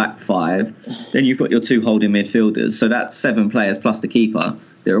become a back five. Then you've got your two holding midfielders. So that's 7 players plus the keeper.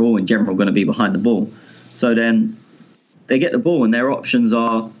 They're all in general going to be behind the ball. So then they get the ball and their options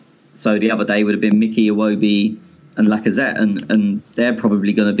are, so the other day would have been Mickey, Iwobi and Lacazette, and they're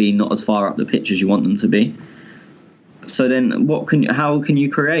probably going to be not as far up the pitch as you want them to be. So then how can you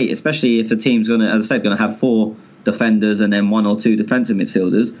create, especially if the team's going to, as I said, going to have 4 defenders and then 1 or 2 defensive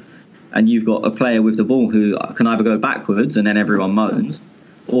midfielders, and you've got a player with the ball who can either go backwards and then everyone moans,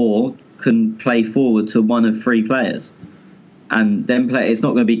 or can play forward to one of 3 players. And then it's not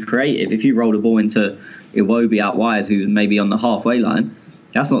going to be creative. If you roll the ball into Iwobi out wide, who's maybe on the halfway line,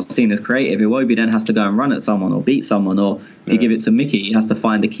 that's not seen as creative. Iwobi then has to go and run at someone or beat someone, or if you give it to Mickey, he has to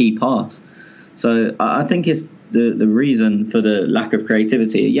find a key pass. So I think it's the reason for the lack of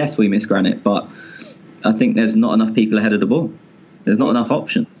creativity. Yes, we miss Granite, but I think there's not enough people ahead of the ball. There's not enough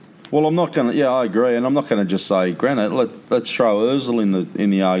options. Well, I'm not going to. Yeah, I agree, and I'm not going to just say Granite. Let's throw Ozil in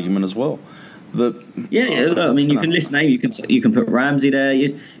the argument as well. I mean, you can list names. You can put Ramsey there.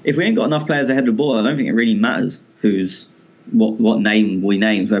 If we ain't got enough players ahead of the ball, I don't think it really matters who's what name we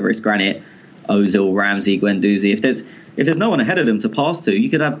name, whether it's Granite, Ozil, Ramsey, Guendouzi. If there's no one ahead of them to pass to, you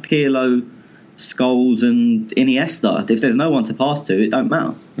could have Pirlo, Scholes, and Iniesta. If there's no one to pass to, it don't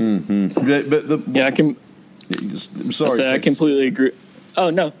matter. Mm-hmm. I can. I'm sorry, I completely agree. Oh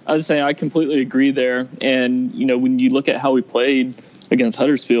no, I was saying I completely agree there. And when you look at how we played against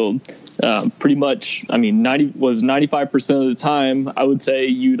Huddersfield. Pretty much, I mean, 95% of the time, I would say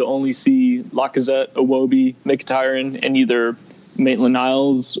you'd only see Lacazette, Iwobi, Mkhitaryan, and either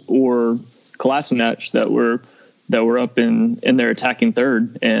Maitland-Niles or Kolasinac that were up in their attacking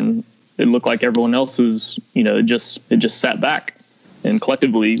third, and it looked like everyone else was, it just sat back, and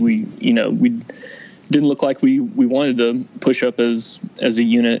collectively we didn't look like we wanted to push up as a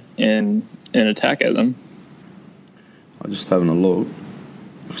unit and attack at them. I'm just having a look.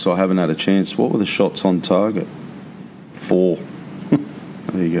 So I haven't had a chance. What were the shots on target? 4.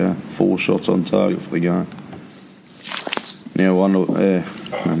 There you go. 4 shots on target for the game. Now,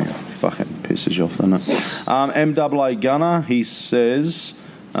 fucking pisses you off, doesn't it? MAA Gunner, he says,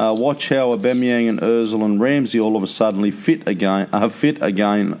 watch how Aubameyang and Ozil and Ramsey all of a sudden fit again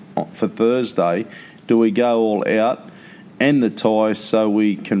for Thursday. Do we go all out and the tie so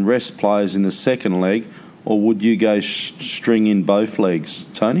we can rest players in the second leg? Or would you go string in both legs,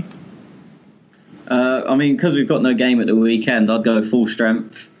 Tony? I mean, because we've got no game at the weekend, I'd go full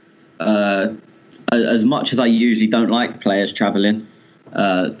strength. As much as I usually don't like players travelling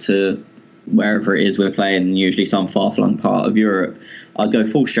to wherever it is we're playing, usually some far-flung part of Europe, I'd go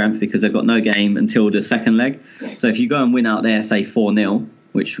full strength because they've got no game until the second leg. So if you go and win out there, say 4-0,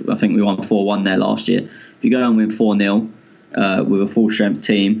 which I think we won 4-1 there last year. If you go and win 4-0 with a full strength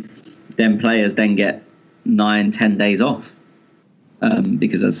team, then players then get 9-10 days off.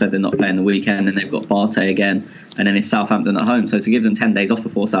 Because as I said, they're not playing the weekend, and they've got Partey again, and then it's Southampton at home. So to give them 10 days off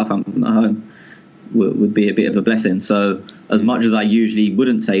before Southampton at home would be a bit of a blessing. So as much as I usually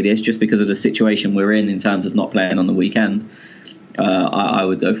wouldn't say this, just because of the situation we're in terms of not playing on the weekend, I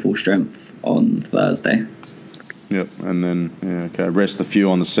would go full strength on Thursday. Yep, and then rest a few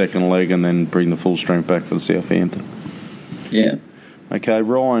on the second leg, and then bring the full strength back for the Southampton. Yeah. Okay,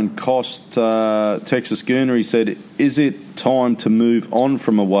 Ryan Cost, Texas Gonner, he said, is it time to move on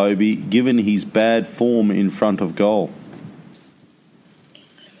from Iwobi given his bad form in front of goal?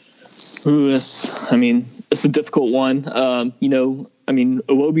 Ooh, it's a difficult one.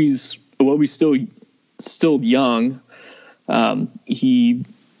 Iwobi's still young. He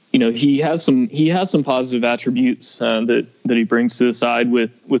has some positive attributes that he brings to the side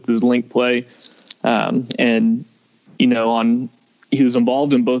with his link play, he was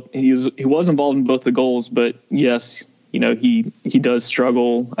involved in both. He was involved in both the goals, but yes, he does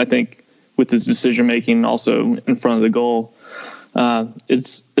struggle, I think, with his decision making also in front of the goal.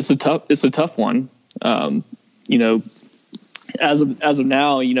 It's a tough one. As of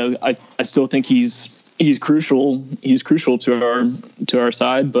now, I still think he's crucial. He's crucial to our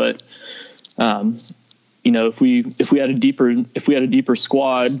side, but if we had a deeper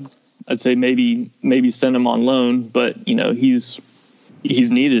squad, I'd say maybe send him on loan, but he's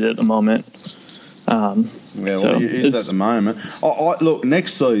needed at the moment. He is at the moment. Look,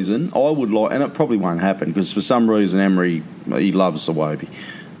 next season, I would like, and it probably won't happen because for some reason Emery, he loves Iwobi,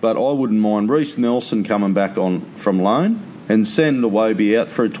 but I wouldn't mind Reece Nelson coming back on from loan and send Iwobi out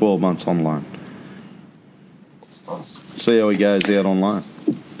for 12 months on loan. See how he goes out on loan.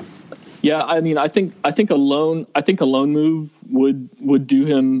 Yeah, I think a loan move would do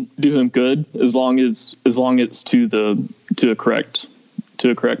him good as long as it's to a correct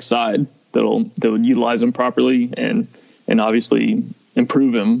side that would utilize him properly and obviously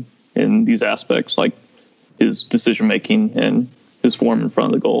improve him in these aspects like his decision making and his form in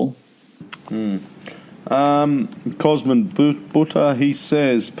front of the goal. Cosman Butter, he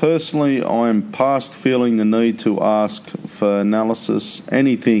says, personally, I am past feeling the need to ask for analysis,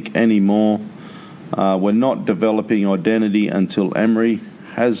 anything anymore. We're not developing identity until Emery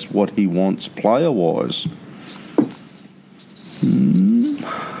has what he wants player-wise.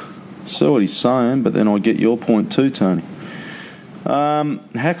 See what he's saying, but then I get your point too, Tony.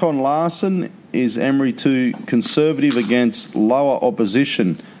 Hakon Larson, is Emery too conservative against lower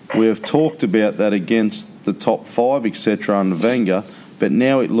opposition? We have talked about that against the top 5, etc. under Wenger, but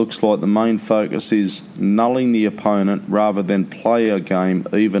now it looks like the main focus is nulling the opponent rather than play a game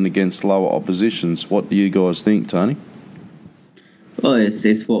even against lower oppositions. What do you guys think, Tony? Well,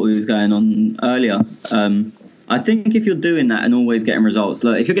 it's what we was going on earlier. I think if you're doing that and always getting results,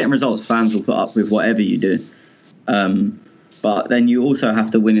 look, if you're getting results, fans will put up with whatever you do. But then you also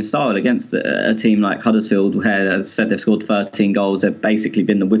have to win in style against a team like Huddersfield, where, as I said, they've scored 13 goals. They've basically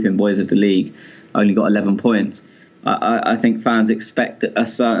been the whipping boys of the league, only got 11 points. I think fans expect a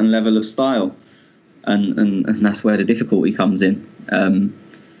certain level of style, and that's where the difficulty comes in.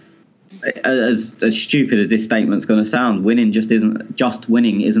 As stupid as this statement's going to sound, winning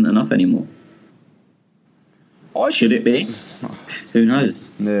isn't enough anymore. Should it be? Who knows?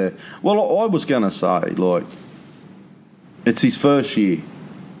 Yeah. Well, I was going to say, it's his first year.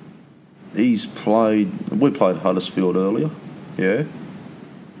 We played Huddersfield earlier. Yeah.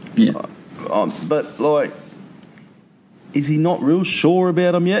 Yeah. But, is he not real sure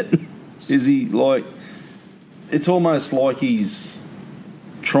about him yet? Is he, it's almost like he's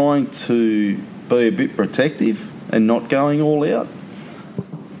trying to be a bit protective and not going all out.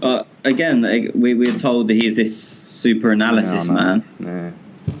 Again, we're told that he's this super analysis man. Yeah.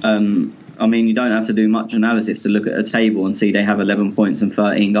 You don't have to do much analysis to look at a table and see they have 11 points and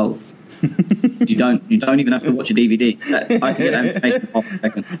 13 goals. You don't even have to watch a DVD. I can get that information in half a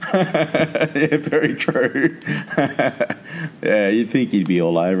second. Yeah, very true. Yeah, you'd think he'd be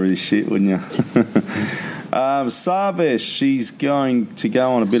all over his shit, wouldn't you? Sarvesh, she's going to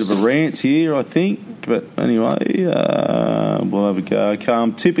go on a bit of a rant here, I think. But anyway, we'll have a go. Okay,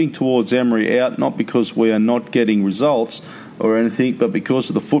 I'm tipping towards Emery out, not because we are not getting results or anything, but because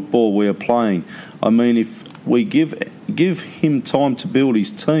of the football we are playing. I mean, if we give him time to build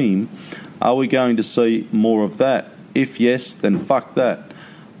his team, are we going to see more of that? If yes, then fuck that.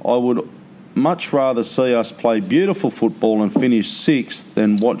 I would much rather see us play beautiful football and finish 6th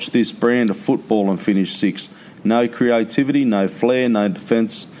than watch this brand of football and finish 6th. No creativity, no flair, no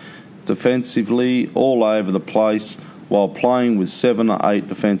defensively, all over the place. while playing with 7 or 8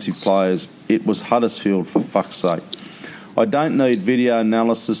 defensive players. It was Huddersfield, for fuck's sake. I don't need video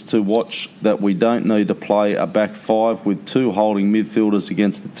analysis to watch that we don't need to play a back 5 with 2 holding midfielders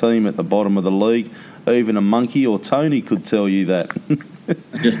against the team at the bottom of the league. Even a monkey or Tony could tell you that.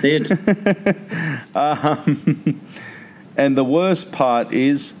 I just did. And the worst part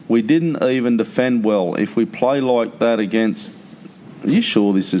is we didn't even defend well. If we play like that against... Are you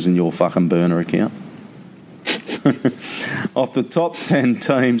sure this isn't your fucking burner account? Off the top 10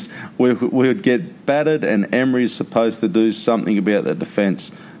 teams, we would get battered, and Emery is supposed to do something about the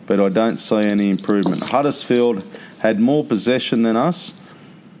defence, but I don't see any improvement. Huddersfield had more possession than us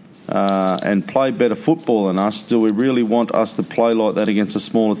and played better football than us. Do we really want us to play like that against the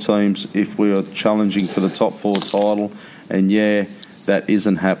smaller teams if we are challenging for the top 4 title? And yeah, that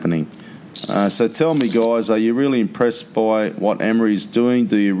isn't happening. So tell me, guys, are you really impressed by what Emery is doing?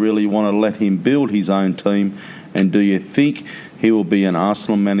 Do you really want to let him build his own team? And do you think he will be an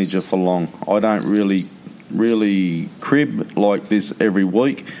Arsenal manager for long? I don't really crib like this every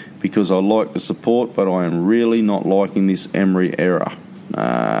week because I like the support, but I am really not liking this Emery era.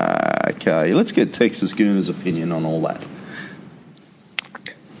 Okay, let's get Texas Gonner's opinion on all that.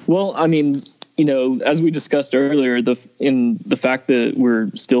 Well, I mean, you know, as we discussed earlier, the fact that we're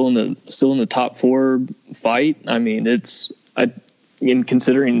still in the top 4 fight. I mean,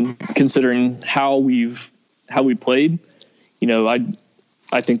 considering how we played, you know, I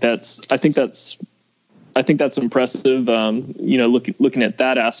think that's impressive. You know, looking at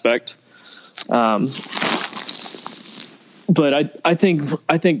that aspect. But I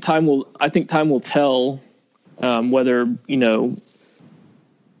think time will tell whether, you know,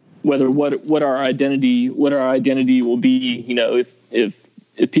 whether what our identity will be. You know, if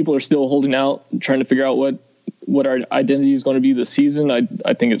people are still holding out, trying to figure out what our identity is going to be this season, I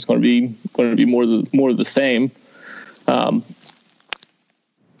think it's going to be more of the same. You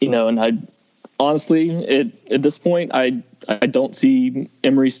know, and I honestly, at this point, I don't see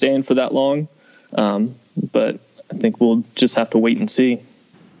Emery staying for that long. But I think we'll just have to wait and see.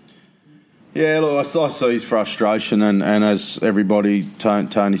 Yeah, look, I see his frustration, and as everybody,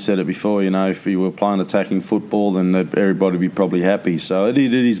 Tony said it before, you know, if he were playing attacking football, then everybody would be probably happy. So it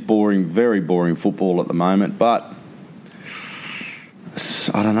is boring, very boring football at the moment, but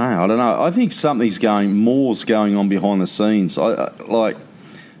I don't know. I think more's going on behind the scenes. Like,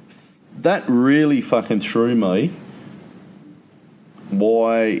 that really fucking threw me,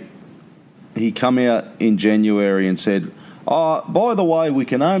 why he come out in January and said, "Oh, by the way, we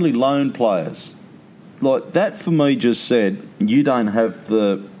can only loan players." Like, that for me just said, you don't have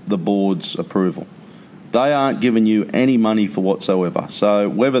the board's approval. They aren't giving you any money for whatsoever. So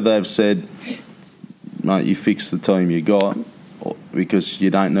whether they've said, "Mate, you fix the team you got because you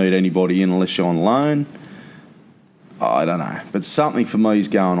don't need anybody in unless you're on loan," I don't know. But something for me is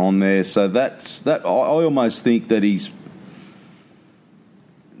going on there. So that. I almost think that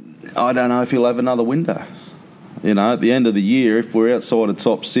I don't know if he'll have another window. You know, at the end of the year, if we're outside the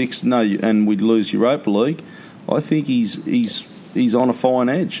top 6, and we lose Europa League, I think he's on a fine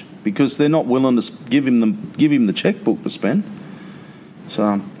edge because they're not willing to give him the checkbook to spend.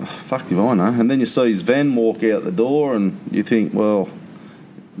 So fuck if I know. And then you see Schwinn walk out the door, and you think, well,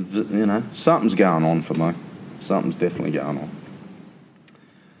 you know, something's going on for me. Something's definitely going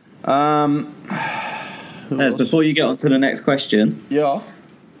on. Before you get on to the next question. Yeah.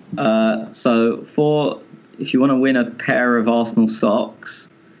 So if you want to win a pair of Arsenal socks,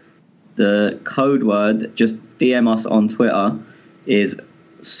 the code word, just DM us on Twitter, is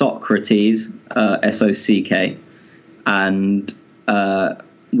Socrates, SOCK, and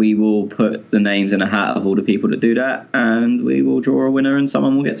we will put the names in a hat of all the people that do that, and we will draw a winner and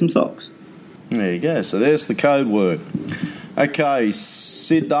someone will get some socks. There you go. So there's the code word. Okay,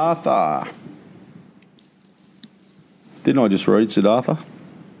 Siddhartha. Didn't I just read Siddhartha?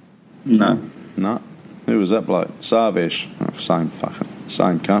 No. Who was that bloke? Sarvesh. Same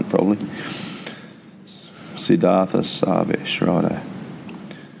cunt, probably. Siddhartha Sarvesh, righto.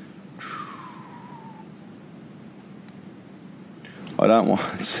 I don't want...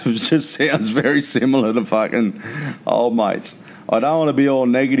 It just sounds very similar to fucking old mates. I don't want to be all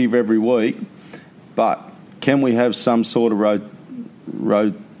negative every week, but can we have some sort of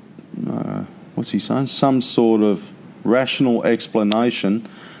what's he saying? Some sort of rational explanation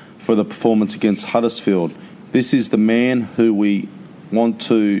for the performance against Huddersfield. This is the man who we want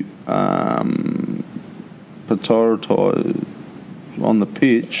to prioritise on the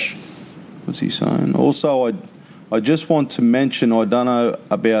pitch. What's he saying? Also, I just want to mention, I don't know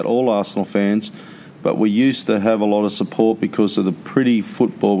about all Arsenal fans, but we used to have a lot of support because of the pretty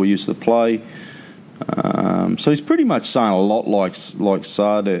football we used to play. So he's pretty much saying a lot like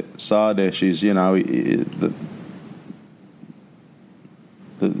Sardesh is,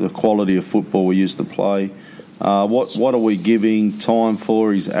 the quality of football we used to play. What are we giving time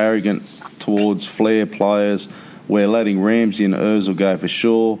for? He's arrogant towards flair players. We're letting Ramsey and Ozil go for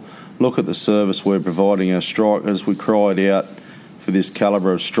sure. Look at the service we're providing our strikers. We cried out for this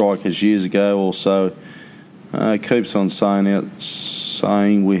calibre of strikers years ago. Also, keeps on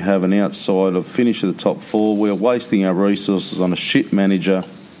saying we have an outside of finish of the top four. We're wasting our resources on a shit manager.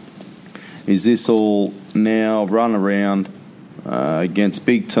 Is this all now run around against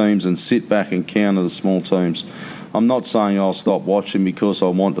big teams and sit back and counter the small teams? I'm not saying I'll stop watching because I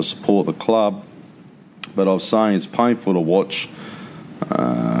want to support the club, but I'm saying it's painful to watch.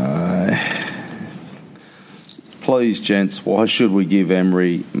 Please, gents, why should we give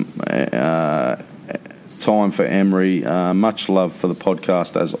Emery time for Emery? Much love for the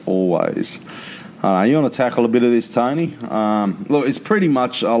podcast as always. You want to tackle a bit of this, Tony? Look, it's pretty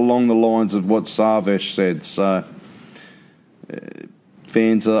much along the lines of what Sarvesh said. So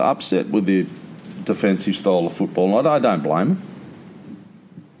fans are upset with the defensive style of football, and I don't blame them.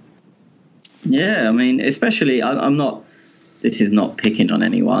 Yeah, I mean, especially, I'm not... This is not picking on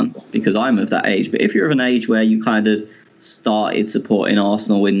anyone because I'm of that age. But if you're of an age where you kind of started supporting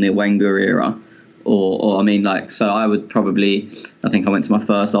Arsenal in the Wenger era, or I mean, like, so I would probably, I think I went to my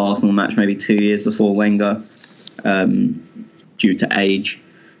first Arsenal match maybe 2 years before Wenger, due to age.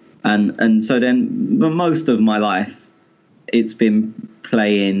 And so then most of my life, it's been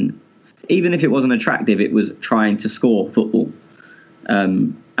playing, even if it wasn't attractive, it was trying to score football.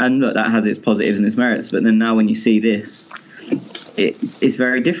 And look, that has its positives and its merits. But then now when you see this, it's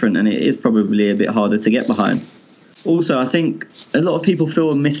very different, and it is probably a bit harder to get behind. Also, I think a lot of people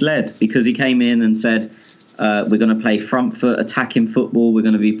feel misled because he came in and said, we're going to play front foot, attacking football, we're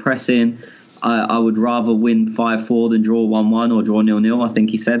going to be pressing. I would rather win 5-4 than draw 1-1 or draw 0-0, I think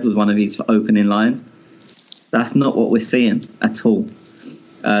he said was one of his opening lines. That's not what we're seeing at all.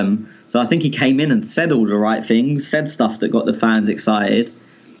 So I think he came in and said all the right things, said stuff that got the fans excited,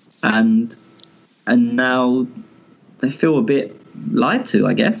 and now they feel a bit lied to,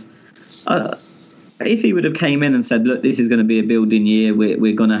 I guess. If he would have came in and said, "Look, this is going to be a building year.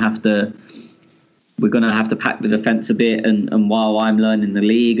 We're going to have to pack the defence a bit, and while I'm learning the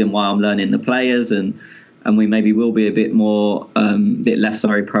league and while I'm learning the players, and we maybe will be a bit more, bit less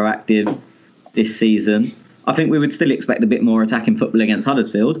proactive this season." I think we would still expect a bit more attacking football against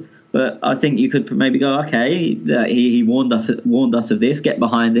Huddersfield, but I think you could maybe go, okay, he warned us of this, get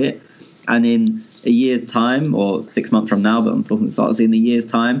behind it. And in a year's time, or 6 months from now, but I'm talking starts in a year's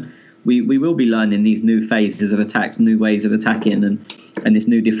time, we will be learning these new phases of attacks, new ways of attacking, and this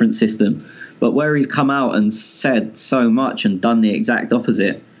new different system. But where he's come out and said so much and done the exact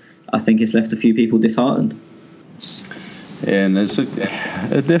opposite, I think it's left a few people disheartened. Yeah, and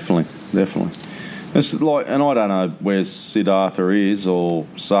definitely. It's like, and I don't know where Siddhartha is or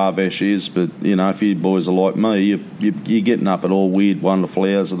Sarvesh is, but if you boys are like me, you're getting up at all weird, wonderful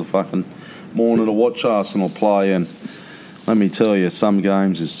hours of the fucking morning to watch Arsenal play, and let me tell you, some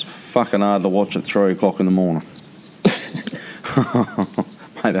games is fucking hard to watch at 3 o'clock in the morning.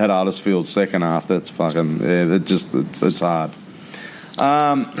 Mate, that Huddersfield second half, that's fucking, yeah, it's hard.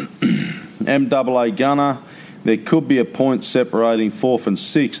 MAA Gunner. There could be a point separating 4th and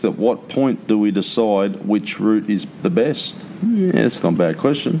 6th. At what point do we decide which route is the best? Yeah, it's not a bad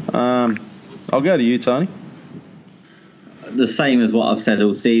question. I'll go to you, Tony. The same as what I've said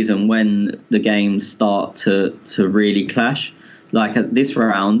all season, when the games start to really clash. Like at this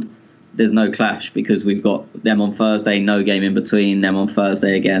round, there's no clash because we've got them on Thursday, no game in between, them on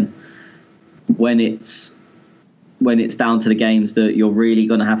Thursday again. When it's down to the games that you're really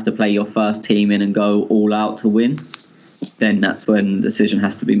going to have to play your first team in and go all out to win, then that's when the decision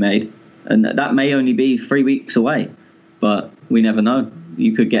has to be made. And that may only be 3 weeks away, but we never know.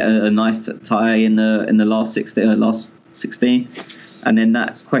 You could get a nice tie in the last 16, and then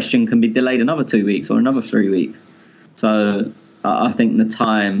that question can be delayed another 2 weeks or another 3 weeks. So I think the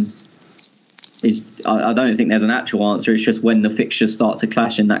time is... I don't think there's an actual answer. It's just when the fixtures start to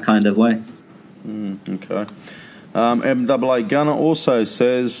clash in that kind of way. Okay. MAA Gunner also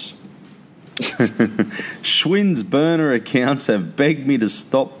says, Schwinn's burner accounts have begged me to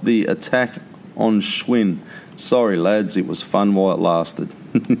stop the attack on Schwinn. Sorry, lads, it was fun while it lasted.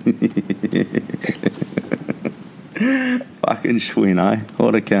 Fucking Schwinn, eh?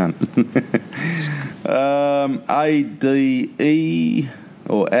 What a cunt. ADE,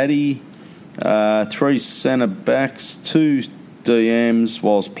 or Addy, 3 centre-backs, 2 DMs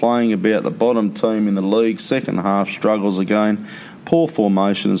whilst playing about the bottom team in the league. Second half struggles again. Poor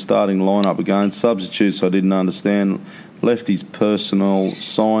formation and starting lineup again. Substitutes I didn't understand. Left his personal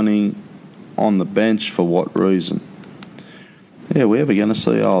signing on the bench for what reason? Yeah, we're ever going to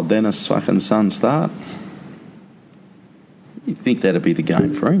see old Dennis fucking son start? You'd think that'd be the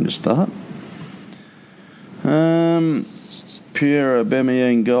game for him to start. Pierre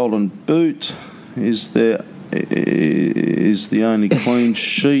Aubameyang golden boot is the only clean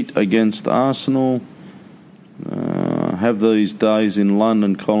sheet against Arsenal. Have these days in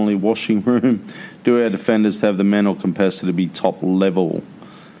London Colony washing room. Do our defenders have the mental capacity to be top level?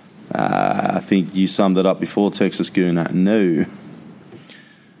 I think you summed it up before, Texas Gonner. No.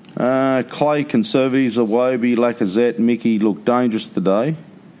 Clay Conservatives, Awobi, Lacazette, Mickey look dangerous today.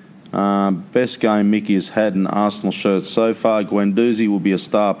 Best game Mickey has had in Arsenal shirt so far. Guendouzi will be a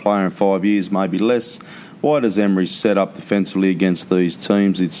star player in 5 years, maybe less. Why does Emery set up defensively against these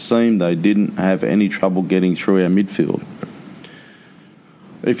teams? It seemed they didn't have any trouble getting through our midfield.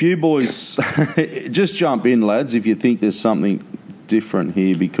 If you boys just jump in, lads, if you think there's something different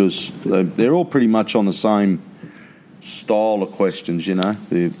here, because they're all pretty much on the same style of questions, you know,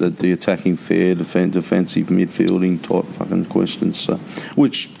 the attacking fair, defensive midfielding type fucking questions. So,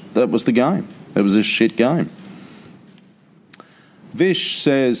 which that was the game. It was a shit game. Vish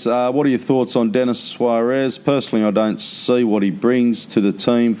says, what are your thoughts on Denis Suarez? Personally, I don't see what he brings to the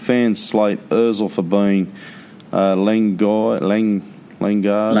team. Fans slate Ozil for being languid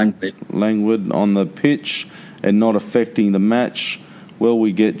on the pitch and not affecting the match. Will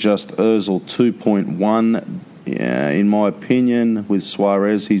we get just Ozil 2.1? In my opinion, with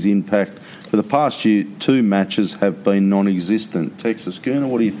Suarez, his impact for the past year, 2 matches have been non-existent. Texas Gonner,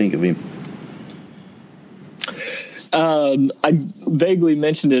 what do you think of him? I vaguely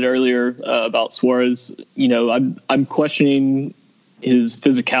mentioned it earlier about Suarez. You know, I'm questioning his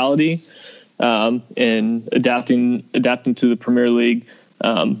physicality and adapting to the Premier League,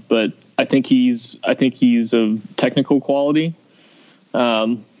 but I think he's of technical quality.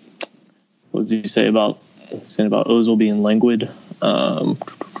 What did you say about Ozil being languid?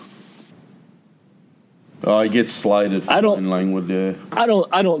 He gets slated for being languid. Yeah, I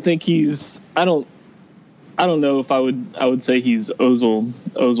don't think he's. I don't know if I would say he's Ozil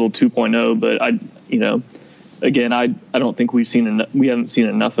 2.0, but I don't think we haven't seen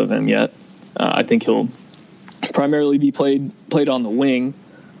enough of him yet. I think he'll primarily be played on the wing,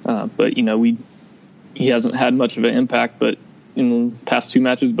 but he hasn't had much of an impact. But in the past 2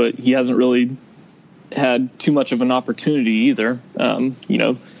 matches, but he hasn't really had too much of an opportunity either.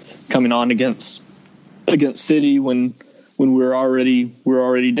 Coming on against City when we're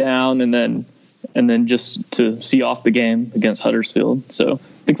already down, and then just to see off the game against Huddersfield. So I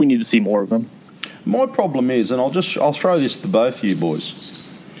think we need to see more of him. My problem is, and I'll throw this to both of you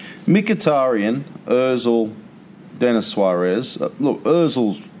boys: Mkhitaryan, Ozil, Denis Suarez. Look,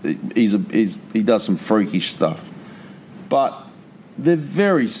 Ozil's he does some freakish stuff, but they're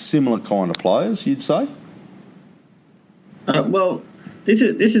very similar kind of players, you'd say. Well, this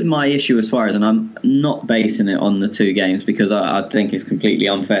is my issue with Suarez, and I'm not basing it on the 2 games because I think it's completely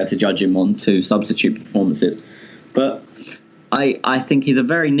unfair to judge him on 2 substitute performances. But I think he's a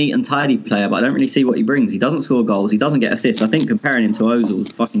very neat and tidy player, but I don't really see what he brings. He doesn't score goals. He doesn't get assists. I think comparing him to Ozil is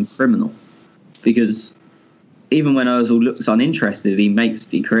fucking criminal, because even when Ozil looks uninterested,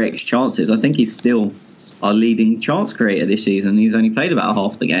 he creates chances. I think he's still our leading chance creator this season. He's only played about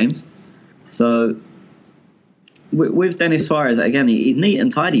half the games. So with Denis Suarez, again, he's neat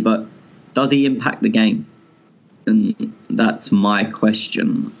and tidy, but does he impact the game? And that's my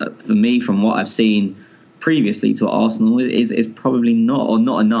question. For me, from what I've seen previously to Arsenal, is probably not, or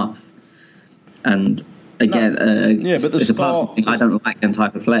not enough. And again, but the style, I don't like them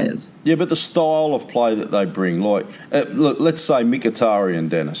type of players. Yeah, but the style of play that they bring, like look, let's say Mkhitaryan and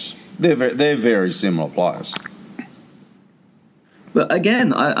Dennis, they're very similar players. But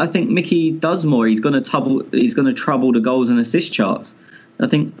again, I think Mickey does more. He's going to trouble the goals and assist charts. I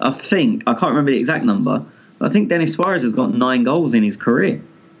think I can't remember the exact number, but I think Denis Suarez has got 9 goals in his career.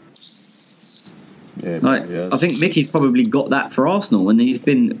 Yeah, I think Mickey's probably got that for Arsenal,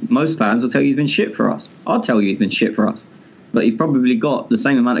 and most fans will tell you he's been shit for us. I'll tell you he's been shit for us, but he's probably got the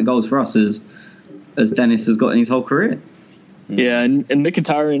same amount of goals for us as Dennis has got in his whole career. Yeah, and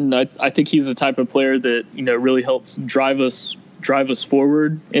Mkhitaryan, I think he's the type of player that really helps drive us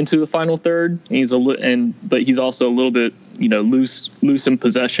forward into the final third. But he's also a little bit loose in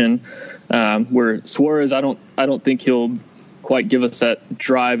possession. Where Suarez, I don't think he'll quite give us that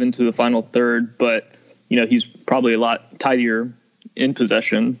drive into the final third, but he's probably a lot tidier in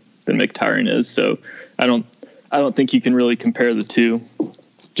possession than Mkhitaryan is. So I don't think you can really compare the 2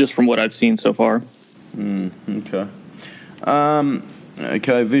 just from what I've seen so far. Okay.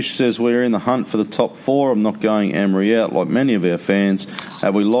 Okay, Vish says we're in the hunt for the top 4. I'm not going Emery out like many of our fans.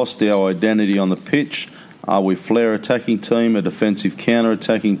 Have we lost our identity on the pitch? Are we flair attacking team, a defensive counter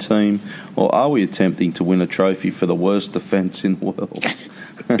attacking team, or are we attempting to win a trophy for the worst defence in the world?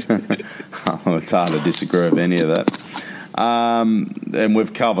 Oh, it's hard to disagree with any of that. And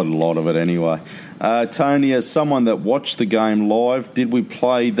we've covered a lot of it anyway. Tony, as someone that watched the game live, did we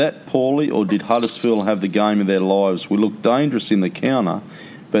play that poorly, or did Huddersfield have the game of their lives? We looked dangerous in the counter,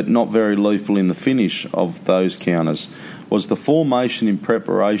 but not very lethal in the finish of those counters. Was the formation in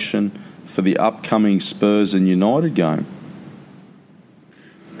preparation for the upcoming Spurs and United game?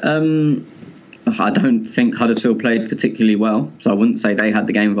 I don't think Huddersfield played particularly well, so I wouldn't say they had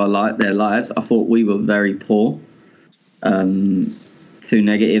the game of their lives. I thought we were very poor. Too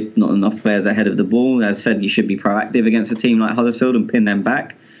negative, not enough players ahead of the ball. As I said, you should be proactive against a team like Huddersfield and pin them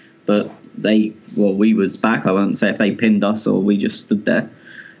back. But we was back. I won't say if they pinned us or we just stood there.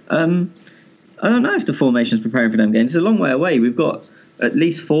 I don't know if the formation's preparing for them games. It's a long way away. We've got at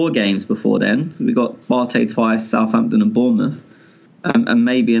least 4 games before then. We've got Bartet twice, Southampton and Bournemouth, and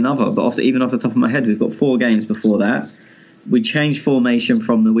maybe another. But even off the top of my head, we've got 4 games before that. We changed formation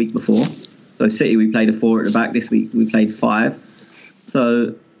from the week before. So City, we played a 4 at the back. This week we played 5.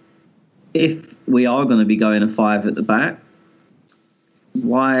 So if we are going to be going a 5 at the back,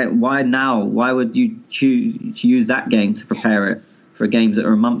 why now? Why would you use that game to prepare it for games that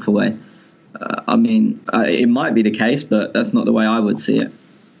are a month away? It might be the case, but that's not the way I would see it.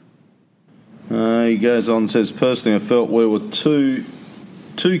 He goes on and says, personally, I felt we were too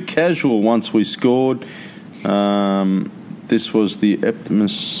casual once we scored. This was the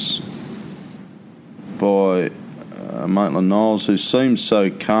Optimus by Maitland-Niles, who seems so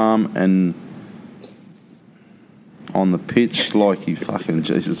calm and on the pitch like he fucking...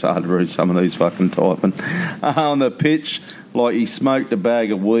 Jesus, hard to read some of these fucking typing. On the pitch like he smoked a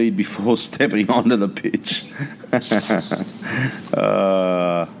bag of weed before stepping onto the pitch.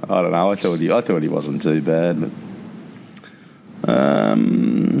 I don't know. I thought he wasn't too bad.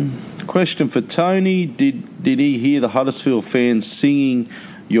 But question for Tony: Did he hear the Huddersfield fans singing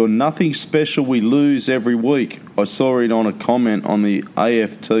 "You're nothing special, we lose every week"? I saw it on a comment on the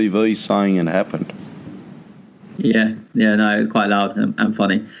AFTV saying it happened. Yeah, no, it was quite loud and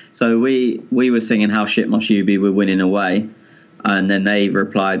funny. So we were singing "How shit must you be, we're winning away," and then they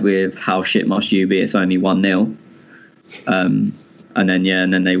replied with "How shit must you be, it's only 1-0." And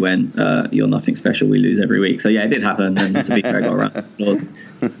then they went, "You're nothing special, we lose every week." So yeah, it did happen, and to be fair, I got around applause.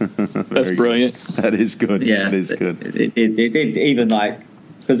 That's brilliant. That is good. Yeah, that is good. It even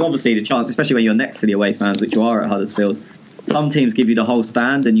because obviously the chance, especially when you're next to the away fans, which you are at Huddersfield, some teams give you the whole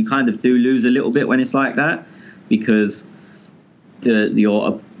stand, and you kind of do lose a little bit when it's like that, because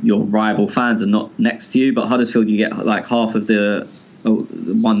your rival fans are not next to you. But Huddersfield, you get like half of the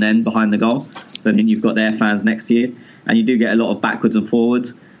one end behind the goal, so then you've got their fans next to you, and you do get a lot of backwards and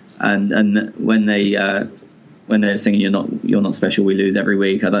forwards. And when they're singing "You're not special, we lose every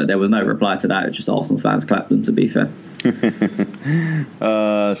week," there was no reply to that. It's just Arsenal fans clapped them, to be fair.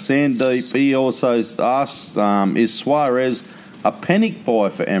 Sandeep, he also asks, is Suarez a panic buy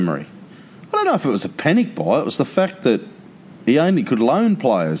for Emery? I don't know if it was a panic buy. It was the fact that he only could loan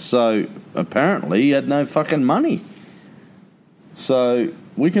players, so apparently he had no fucking money. So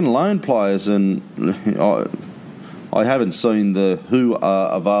we can loan players, and I haven't seen the who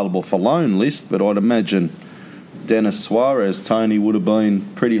are available for loan list, but I'd imagine Dennis Suarez, Tony, would have been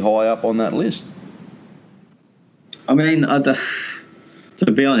pretty high up on that list. I mean,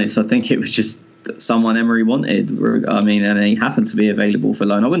 to be honest, I think it was just someone Emery wanted. And he happened to be available for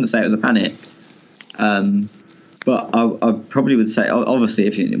loan. I wouldn't say it was a panic. But I probably would say,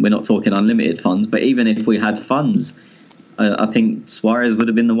 obviously, we're not talking unlimited funds, but even if we had funds, I think Suarez would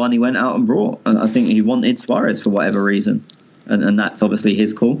have been the one he went out and brought. I think he wanted Suarez for whatever reason. And that's obviously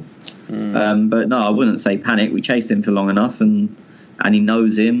his call. But no, I wouldn't say panic. We chased him for long enough, and he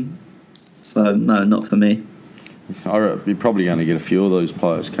knows him. So, no, not for me. You're probably going to get a few of those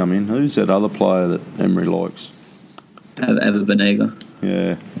players come in. Who's that other player that Emery likes? Ever Banega.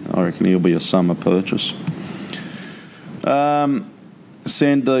 Yeah, I reckon he'll be a summer purchase.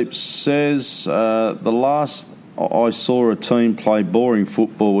 Sandeep says, the last I saw a team play boring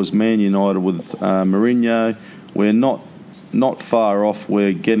football was Man United with Mourinho. We're not far off.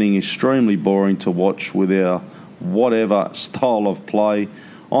 We're getting extremely boring to watch with our whatever style of play.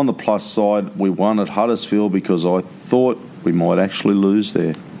 On the plus side, we won at Huddersfield because I thought we might actually lose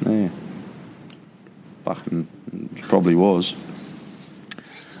there. Yeah. Fucking probably was.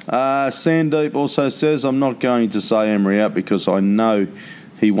 Sandeep also says, I'm not going to say Emery out because I know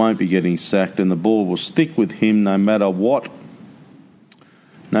he won't be getting sacked, and the ball will stick with him no matter what.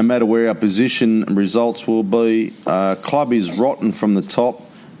 No matter where our position and results will be. Club is rotten from the top,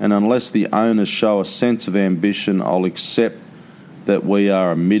 and unless the owners show a sense of ambition, I'll accept that we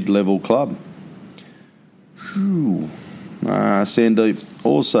are a mid-level club. Sandeep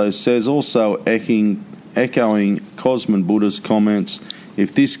also says, echoing Cosman Buddha's comments,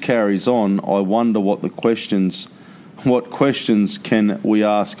 if this carries on, I wonder what questions can we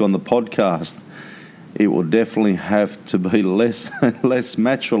ask on the podcast? It will definitely have to be less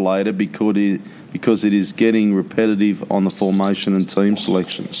match related because it is getting repetitive on the formation and team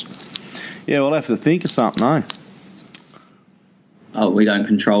selections. Yeah, we'll have to think of something, eh? Oh, we don't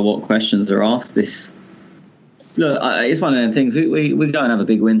control what questions are asked. Look, it's one of them things. We go and have a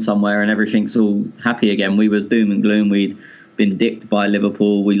big win somewhere and everything's all happy again. We was doom and gloom. We'd been dicked by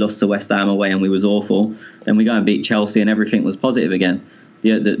Liverpool. We lost to West Ham away and we was awful. Then we go and beat Chelsea and everything was positive again.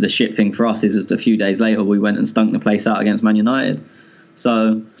 The shit thing for us is just a few days later we went and stunk the place out against Man United.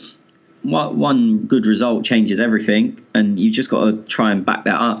 So one good result changes everything, and you just got to try and back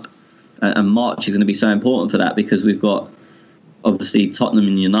that up. And March is going to be so important for that because we've got obviously Tottenham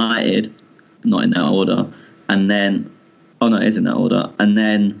and United, not in that order, and then it is in that order. And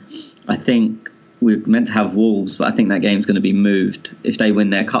then I think we're meant to have Wolves, but I think that game's going to be moved. If they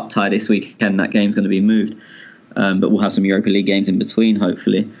win their cup tie this weekend, that game's going to be moved. But we'll have some Europa League games in between,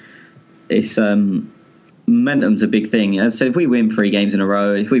 hopefully. It's momentum's a big thing. So if we win 3 games in a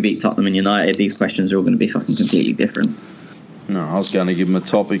row, if we beat Tottenham and United, these questions are all going to be fucking completely different. No, I was going to give him a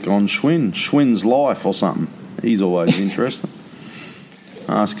topic on Schwinn's life or something. He's always interesting.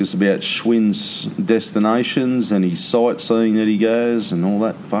 Ask us about Schwinn's destinations and his sightseeing that he goes and all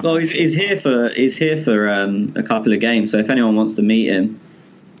that. Well, he's here for a couple of games. So if anyone wants to meet him,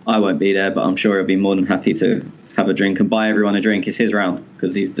 I won't be there, but I'm sure he'll be more than happy to have a drink and buy everyone a drink. It's his round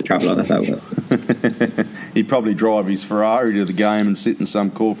because he's the traveller. That's how it works. He'd probably drive his Ferrari to the game and sit in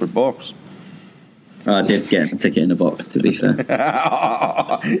some corporate box. I did get a ticket in the box, to be fair.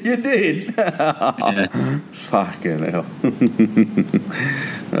 You did? Yeah. Fucking hell.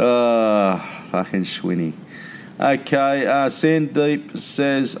 Fucking Schwinny. Okay, Sandeep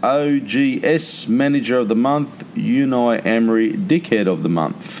says OGS Manager of the Month, Unai Emery Dickhead of the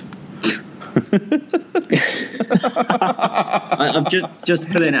Month. I'm just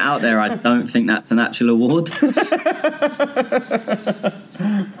putting it out there. I don't think that's an actual award.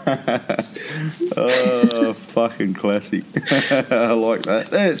 Oh, fucking classic. I like that.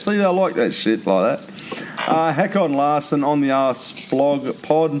 Yeah, see, I like that shit like that. Hakon Larson on the Arse blog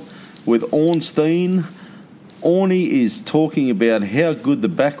pod with Ornstein. Orny is talking about how good the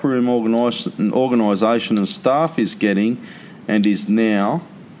backroom organisation and staff is getting and is now.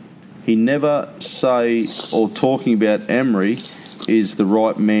 He never say or talking about Emery is the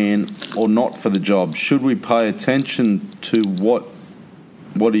right man or not for the job. Should we pay attention to what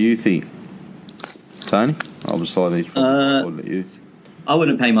do you think? Tony? Obviously, you. I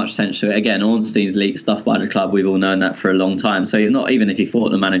wouldn't pay much attention to it. Again, Ornstein's leaked stuff by the club. We've all known that for a long time. So he's not, even if he thought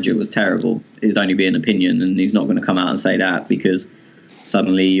the manager was terrible, it'd only be an opinion, and he's not going to come out and say that because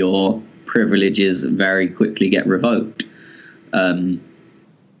suddenly your privileges very quickly get revoked. And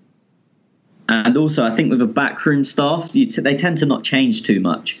also, I think with a backroom staff, they tend to not change too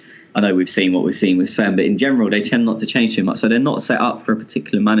much. I know we've seen what we've seen with Sven, but in general, they tend not to change too much. So they're not set up for a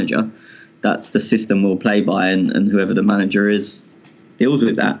particular manager. That's the system we'll play by, and whoever the manager is deals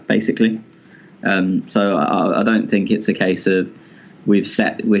with that, basically. So I don't think it's a case of we're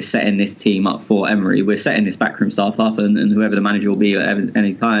setting this team up for Emery. We're setting this backroom staff up, and whoever the manager will be at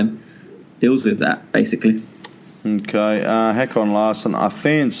any time deals with that, basically. Okay, Hakon Larson. Are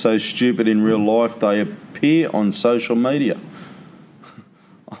fans so stupid in real life they appear on social media?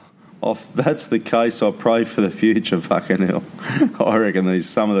 If that's the case, I pray for the future, fucking hell. I reckon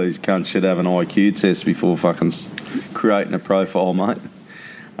some of these cunts should have an IQ test before fucking creating a profile, mate.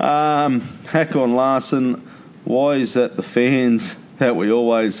 Hakon Larson, why is that the fans that we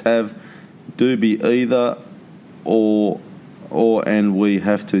always have do be either or and we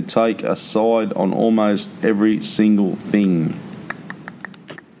have to take a side on almost every single thing?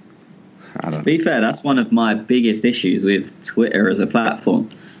 To be fair, that's one of my biggest issues with Twitter as a platform.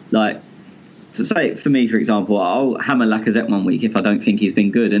 Like, say for me, for example, I'll hammer Lacazette one week if I don't think he's been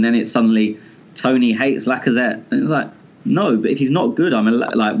good, and then it's suddenly Tony hates Lacazette, and it's like, no, but if he's not good,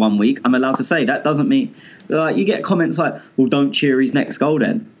 like 1 week, I'm allowed to say that. Doesn't mean like you get comments like, well, don't cheer his next goal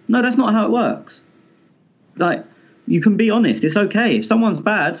then. No, that's not how it works. Like, you can be honest. It's okay. If someone's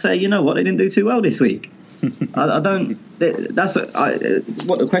bad, say, you know what, they didn't do too well this week. I don't. That's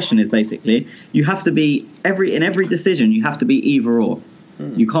what the question is. Basically, you have to be in every decision. You have to be either or.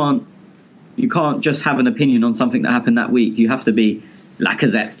 You can't just have an opinion on something that happened that week. You have to be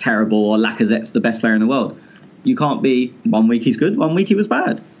Lacazette's terrible or Lacazette's the best player in the world. You can't be 1 week he's good, 1 week he was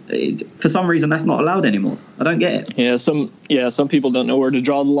bad. For some reason, that's not allowed anymore. I don't get it. Some people don't know where to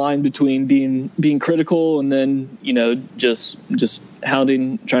draw the line between being critical and then just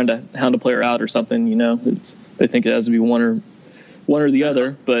trying to hound a player out or something. They think it has to be one or the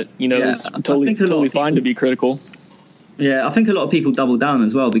other. But it's totally fine to be critical. Yeah, I think a lot of people double down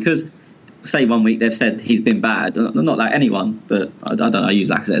as well because, say, 1 week they've said he's been bad. Not like anyone, but I don't know. I use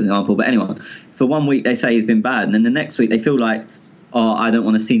Lacazette as an example, but anyone. For 1 week they say he's been bad, and then the next week they feel like, oh, I don't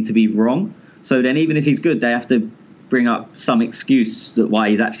want to seem to be wrong. So then even if he's good, they have to bring up some excuse that why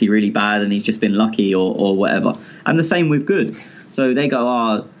he's actually really bad and he's just been lucky or whatever. And the same with good. So they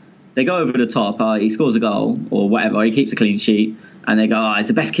go over the top, he scores a goal or whatever, he keeps a clean sheet, and they go, he's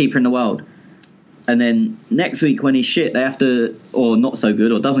the best keeper in the world. And then next week when he's shit, they have to, or not so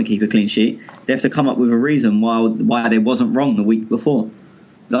good, or doesn't keep a clean sheet, they have to come up with a reason why they wasn't wrong the week before.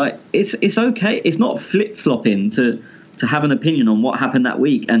 Like it's okay. It's not flip-flopping to have an opinion on what happened that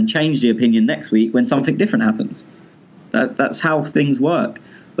week and change the opinion next week when something different happens. That's how things work.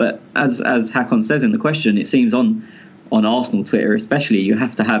 But as Hakon says in the question, it seems on Arsenal Twitter especially, you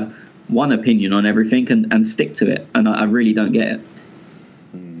have to have one opinion on everything and stick to it. And I really don't get it.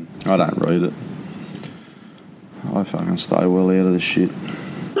 I don't read it. I fucking stay well out of this shit.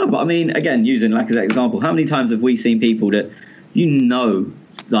 No, but I mean, again, using Lacazette's example, how many times have we seen people that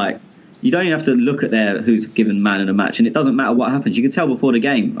like, you don't even have to look at who's given man in a match, and it doesn't matter what happens. You can tell before the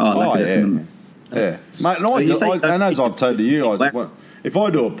game. Yeah. Mate, and as I've told you guys, if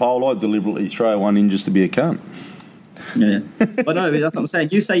I do a poll, I deliberately throw one in just to be a cunt. Yeah, but no, that's what I'm saying.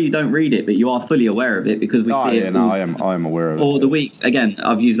 You say you don't read it, but you are fully aware of it because we see it. I am aware of it. Or the weeks, again,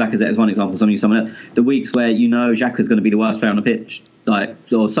 I've used Lacazette as one example. Some use someone else. The weeks where Xhaka's going to be the worst player on the pitch, like,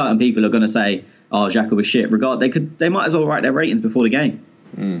 or certain people are going to say, "Oh, Xhaka was shit." They might as well write their ratings before the game.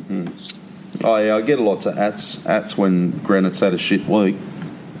 Mm-hmm. Oh yeah, I get lots of ats when Granite's had a shit week.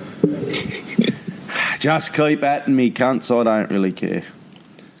 Just keep atting me, cunts. I don't really care.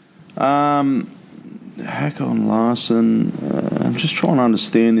 Hakon Larson, I'm just trying to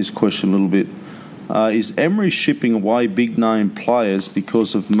understand this question a little bit. Is Emery shipping away big name players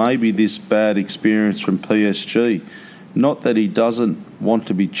because of maybe this bad experience from PSG? Not that he doesn't want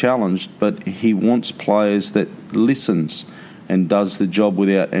to be challenged, but he wants players that listens and does the job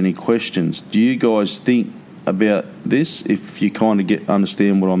without any questions. Do you guys think about this? If you kind of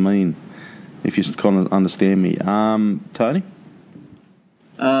understand what I mean, if you kind of understand me, Tony.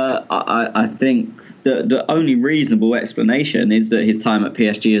 I think the only reasonable explanation is that his time at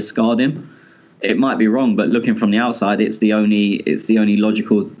PSG has scarred him. It might be wrong, but looking from the outside, it's the only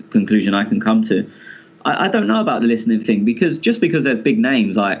logical conclusion I can come to. I don't know about the listening thing because there's big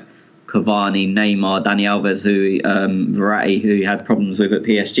names like Cavani, Neymar, Dani Alves, Verratti, who he had problems with at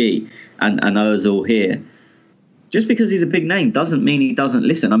PSG, and Ozil here. Just because he's a big name doesn't mean he doesn't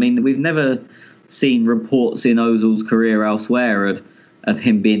listen. I mean, we've never seen reports in Ozil's career elsewhere of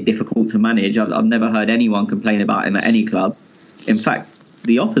him being difficult to manage. I've never heard anyone complain about him at any club. In fact,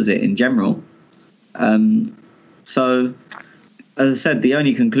 the opposite in general. So, as I said, the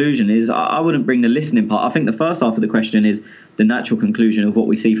only conclusion is I wouldn't bring the listening part. I think the first half of the question is the natural conclusion of what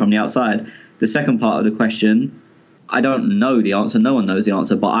we see from the outside. The second part of the question, I don't know the answer. No one knows the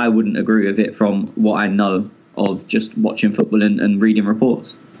answer, but I wouldn't agree with it from what I know of just watching football and reading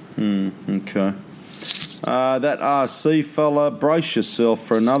reports. Okay. That RC fella, brace yourself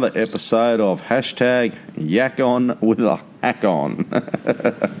for another episode of hashtag Yak On with a Hack On.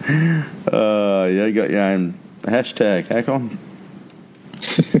 You got your own hashtag Hack On.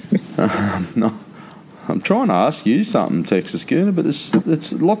 No, I'm trying to ask you something, Texas Gunner, but it's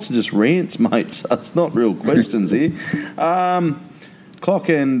lots of just rants, mate. So it's not real questions here. Clock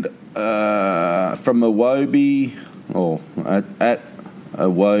end from Awobi, at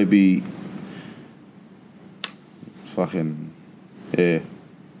Awobi. Fucking yeah.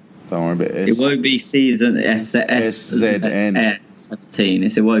 Don't worry about S. Awobi season SZN 17.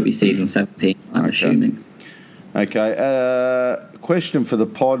 It's Awobi season 17. I'm assuming. Okay. Question for the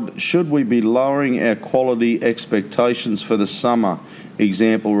pod: should we be lowering our quality expectations for the summer?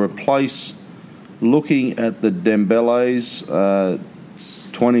 Example: replace looking at the Dembele's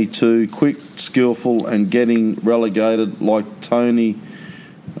 22, quick, skillful, and getting relegated like Tony.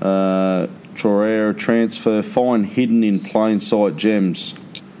 Troyer transfer, find hidden in plain sight gems.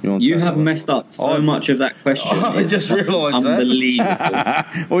 You have messed up so much of that question. I just realised that.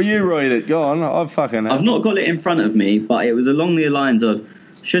 Unbelievable. Well, you read it. Go on. I've not got it in front of me, but it was along the lines of: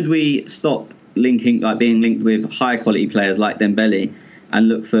 should we stop being linked with high quality players like Dembele and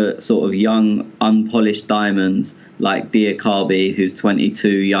look for sort of young, unpolished diamonds like Diakabi, who's 22,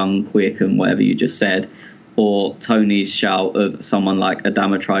 young, quick, and whatever you just said, or Tony's shout of someone like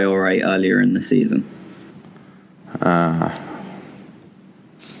Adama Traore earlier in the season.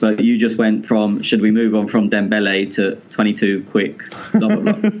 But you just went from, should we move on from Dembele to 22, quick, blah,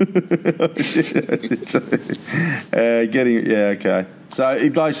 blah, blah. Okay. So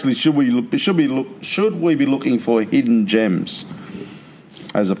basically, should we be looking for hidden gems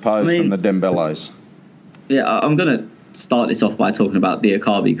as opposed from the Dembeles? Yeah, I'm going to start this off by talking about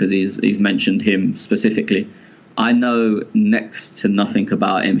Diakabi because he's mentioned him specifically. I know next to nothing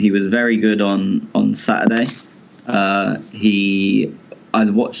about him. He was very good on Saturday.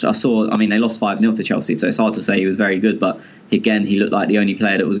 They lost 5-0 to Chelsea, so it's hard to say he was very good, but again, he looked like the only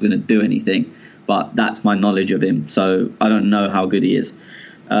player that was going to do anything. But that's my knowledge of him, so I don't know how good he is.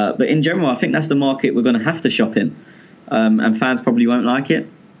 But in general, I think that's the market we're going to have to shop in, and fans probably won't like it.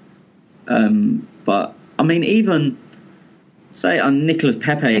 But, I mean, even, say, Nicolas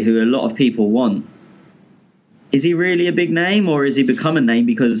Pepe, who a lot of people want, is he really a big name, or has he become a name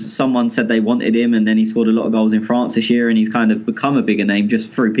because someone said they wanted him and then he scored a lot of goals in France this year and he's kind of become a bigger name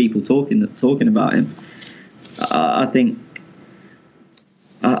just through people talking about him? I think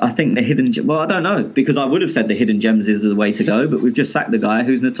the hidden... Well, I don't know, because I would have said the hidden gems is the way to go, but we've just sacked the guy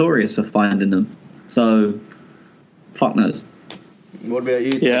who's notorious for finding them. So, fuck knows. What about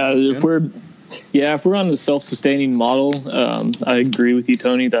you? If we're on the self-sustaining model, I agree with you,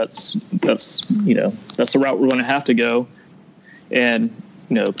 Tony. That's the route we're going to have to go, and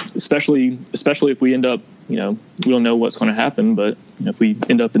especially if we end up, we don't know what's going to happen, but if we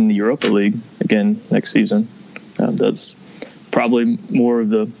end up in the Europa League again next season, that's probably more of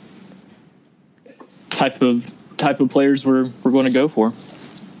the type of players we're going to go for.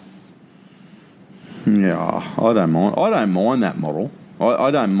 Yeah, I don't mind that model.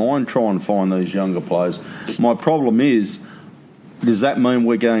 I don't mind trying to find these younger players. My problem is, does that mean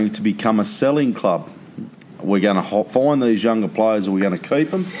we're going to become a selling club? We're going to find these younger players, are we going to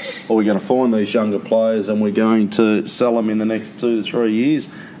keep them? Or are we going to find these younger players and we're going to sell them in the next 2 to 3 years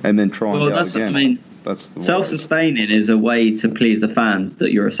and then try and go that's again? I mean, that's the self-sustaining is a way to please the fans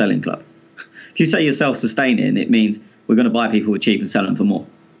that you're a selling club. If you say you're self-sustaining, it means we're going to buy people for cheap and sell them for more,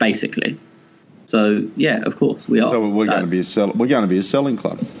 basically. So yeah, of course we are. So we're going to be a selling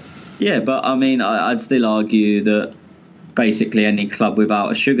club. Yeah, but I mean, I'd still argue that basically any club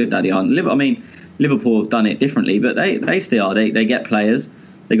without a sugar daddy aren't. Liverpool have done it differently, but they still are. They get players.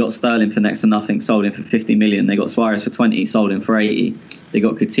 They got Sterling for next to nothing, sold him for 50 million. They got Suarez for 20, sold him for 80. They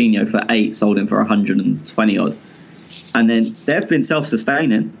got Coutinho for 8, sold him for 120 odd. And then they've been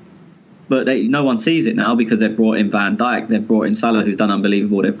self-sustaining, but no one sees it now because they've brought in Van Dijk, they've brought in Salah, who's done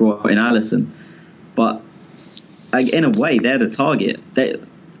unbelievable. They've brought in Alisson. But in a way, they're the target.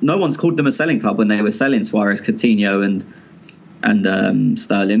 No one's called them a selling club when they were selling Suarez, Coutinho, and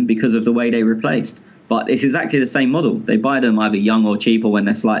Sterling because of the way they replaced. But it's exactly the same model. They buy them either young or cheap or when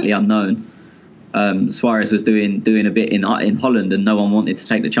they're slightly unknown. Suarez was doing a bit in Holland, and no one wanted to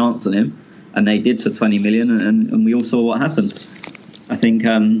take the chance on him, and they did for 20 million, and we all saw what happened. I think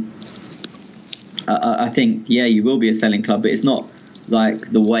you will be a selling club, but it's not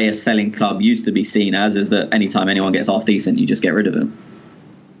like the way a selling club used to be seen as, is that anytime anyone gets half decent, you just get rid of them.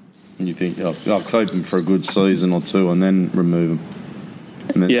 And you think, I'll keep them for a good season or two and then remove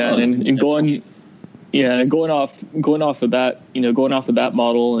them. Going off of that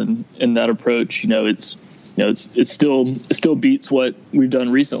model and that approach, it still beats what we've done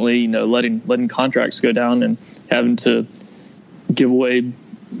recently. Letting contracts go down and having to give away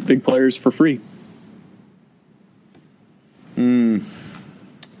big players for free.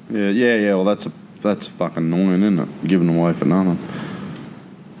 Yeah. Well, that's fucking annoying, isn't it? Giving away for nothing.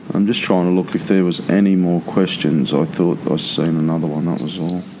 I'm just trying to look if there was any more questions. I thought I seen another one. That was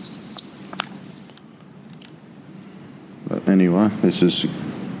all. But anyway,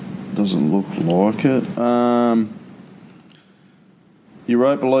 doesn't look like it.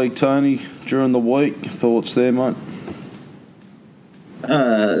 Europa League, Tony, during the week. Thoughts there, mate?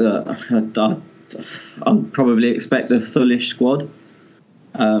 I'll probably expect a fullish squad.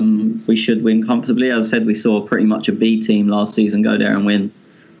 We should win comfortably. As I said, we saw pretty much a B team last season go there and win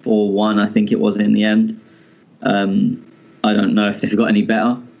 4-1, I think it was in the end. I don't know if they've got any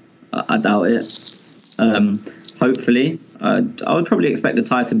better. I doubt it. Hopefully, I would probably expect the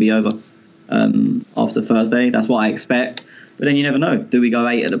tie to be over after Thursday. That's what I expect. But then you never know. Do we go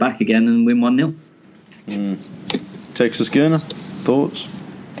 8 at the back again and win 1-0? Texas Gonner, thoughts?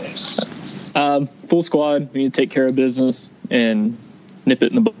 Full squad. We need to take care of business and nip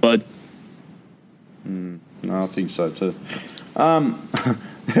it in the bud. No, I think so too.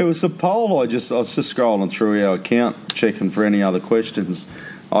 There was a poll. I was just scrolling through our account, checking for any other questions.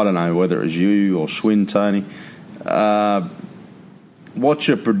 I don't know whether it was you or Schwinn, Tony. What's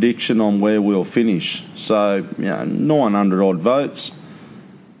your prediction on where we'll finish? So, 900 odd votes.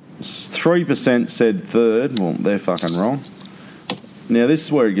 3% said third. Well, they're fucking wrong. Now, this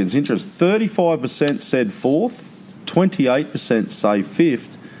is where it gets interesting. 35% said fourth, 28% say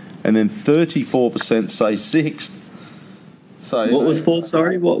fifth, and then 34% say sixth. So what was fourth?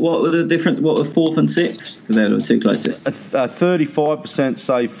 Sorry, what were the difference? What were fourth and sixth? Because they were the two closest. 35%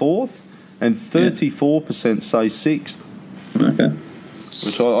 say fourth, and 34% say sixth. Okay.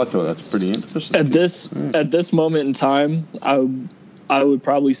 Which I thought that's pretty interesting. At this moment in time, I would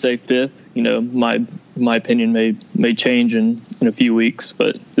probably say fifth. My opinion may change in a few weeks,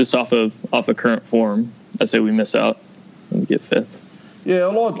 but just off of current form, I say we miss out and we get fifth. Yeah,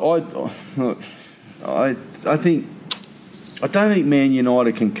 I think. I don't think Man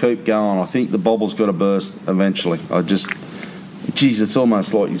United can keep going. I think the bubble's got to burst eventually. It's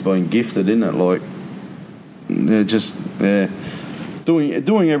almost like he's been gifted, isn't it? Like,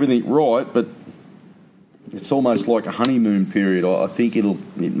 doing everything right, but it's almost like a honeymoon period. I think it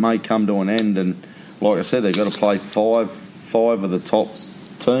may come to an end, and like I said, they've got to play five of the top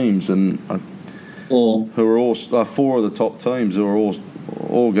teams, and four of the top teams who are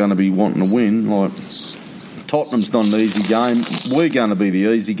all going to be wanting to win. Like, Tottenham's not an easy game. We're going to be the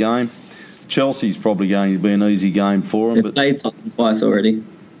easy game. Chelsea's probably going to be an easy game for them. They've played Tottenham twice already.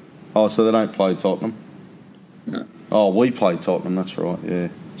 Oh, so they don't play Tottenham? No. Oh, we play Tottenham, that's right, yeah.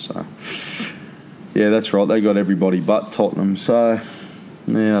 So, yeah, that's right. They got everybody but Tottenham. So,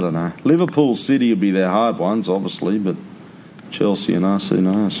 yeah, I don't know. Liverpool City will be their hard ones, obviously, but Chelsea and us, who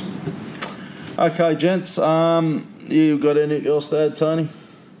knows? Okay, gents, you got anything else to add, Tony?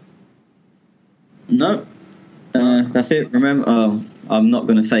 No. That's it. Remember, I'm not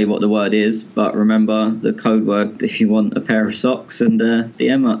going to say what the word is, but remember the code word if you want a pair of socks, and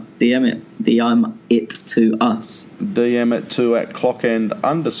DM it to us. DM it to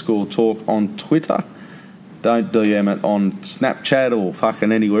 @clockend_talk on Twitter. Don't DM it on Snapchat or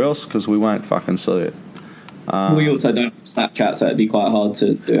fucking anywhere else, because we won't fucking see it. We also don't have Snapchat, so it'd be quite hard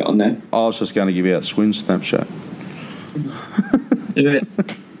to do it on there. I was just going to give out Schwinn's Snapchat. Do it.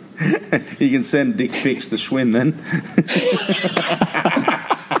 You can send dick pics to Schwinn then.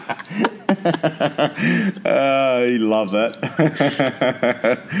 He loved that.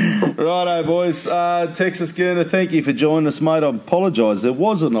 Righto, boys. Texas Gonner, thank you for joining us, mate. I apologise. There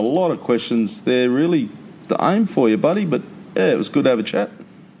wasn't a lot of questions there really to aim for you, buddy, but yeah, it was good to have a chat.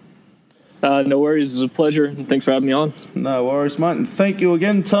 No worries. It was a pleasure. And thanks for having me on. No worries, mate. And thank you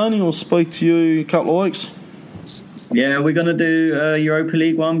again, Tony. We'll speak to you in a couple of weeks. Yeah, we're going to do Europa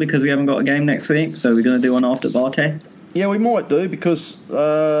League one because we haven't got a game next week, so we're going to do one after Bartek. Yeah, we might do because,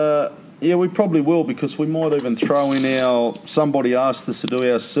 we probably will, because we might even throw in somebody asked us to do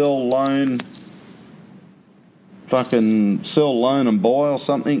our sell, loan and buy or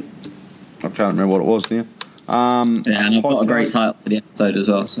something. I can't remember what it was now. And I've got a great title for the episode as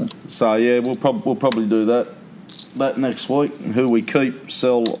well. So yeah, we'll probably do that next week. Who we keep,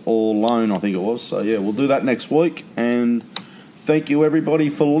 sell or loan, I think it was. So yeah, we'll do that next week. And thank you everybody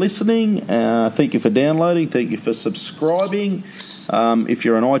for listening. Thank you for downloading. Thank you for subscribing. If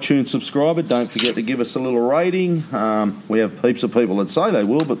you're an iTunes subscriber, don't forget to give us a little rating. We have heaps of people that say they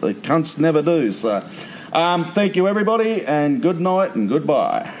will, but the cunts never do. So thank you everybody, and good night and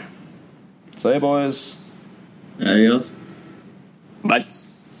goodbye. See you, boys. Adios. Bye.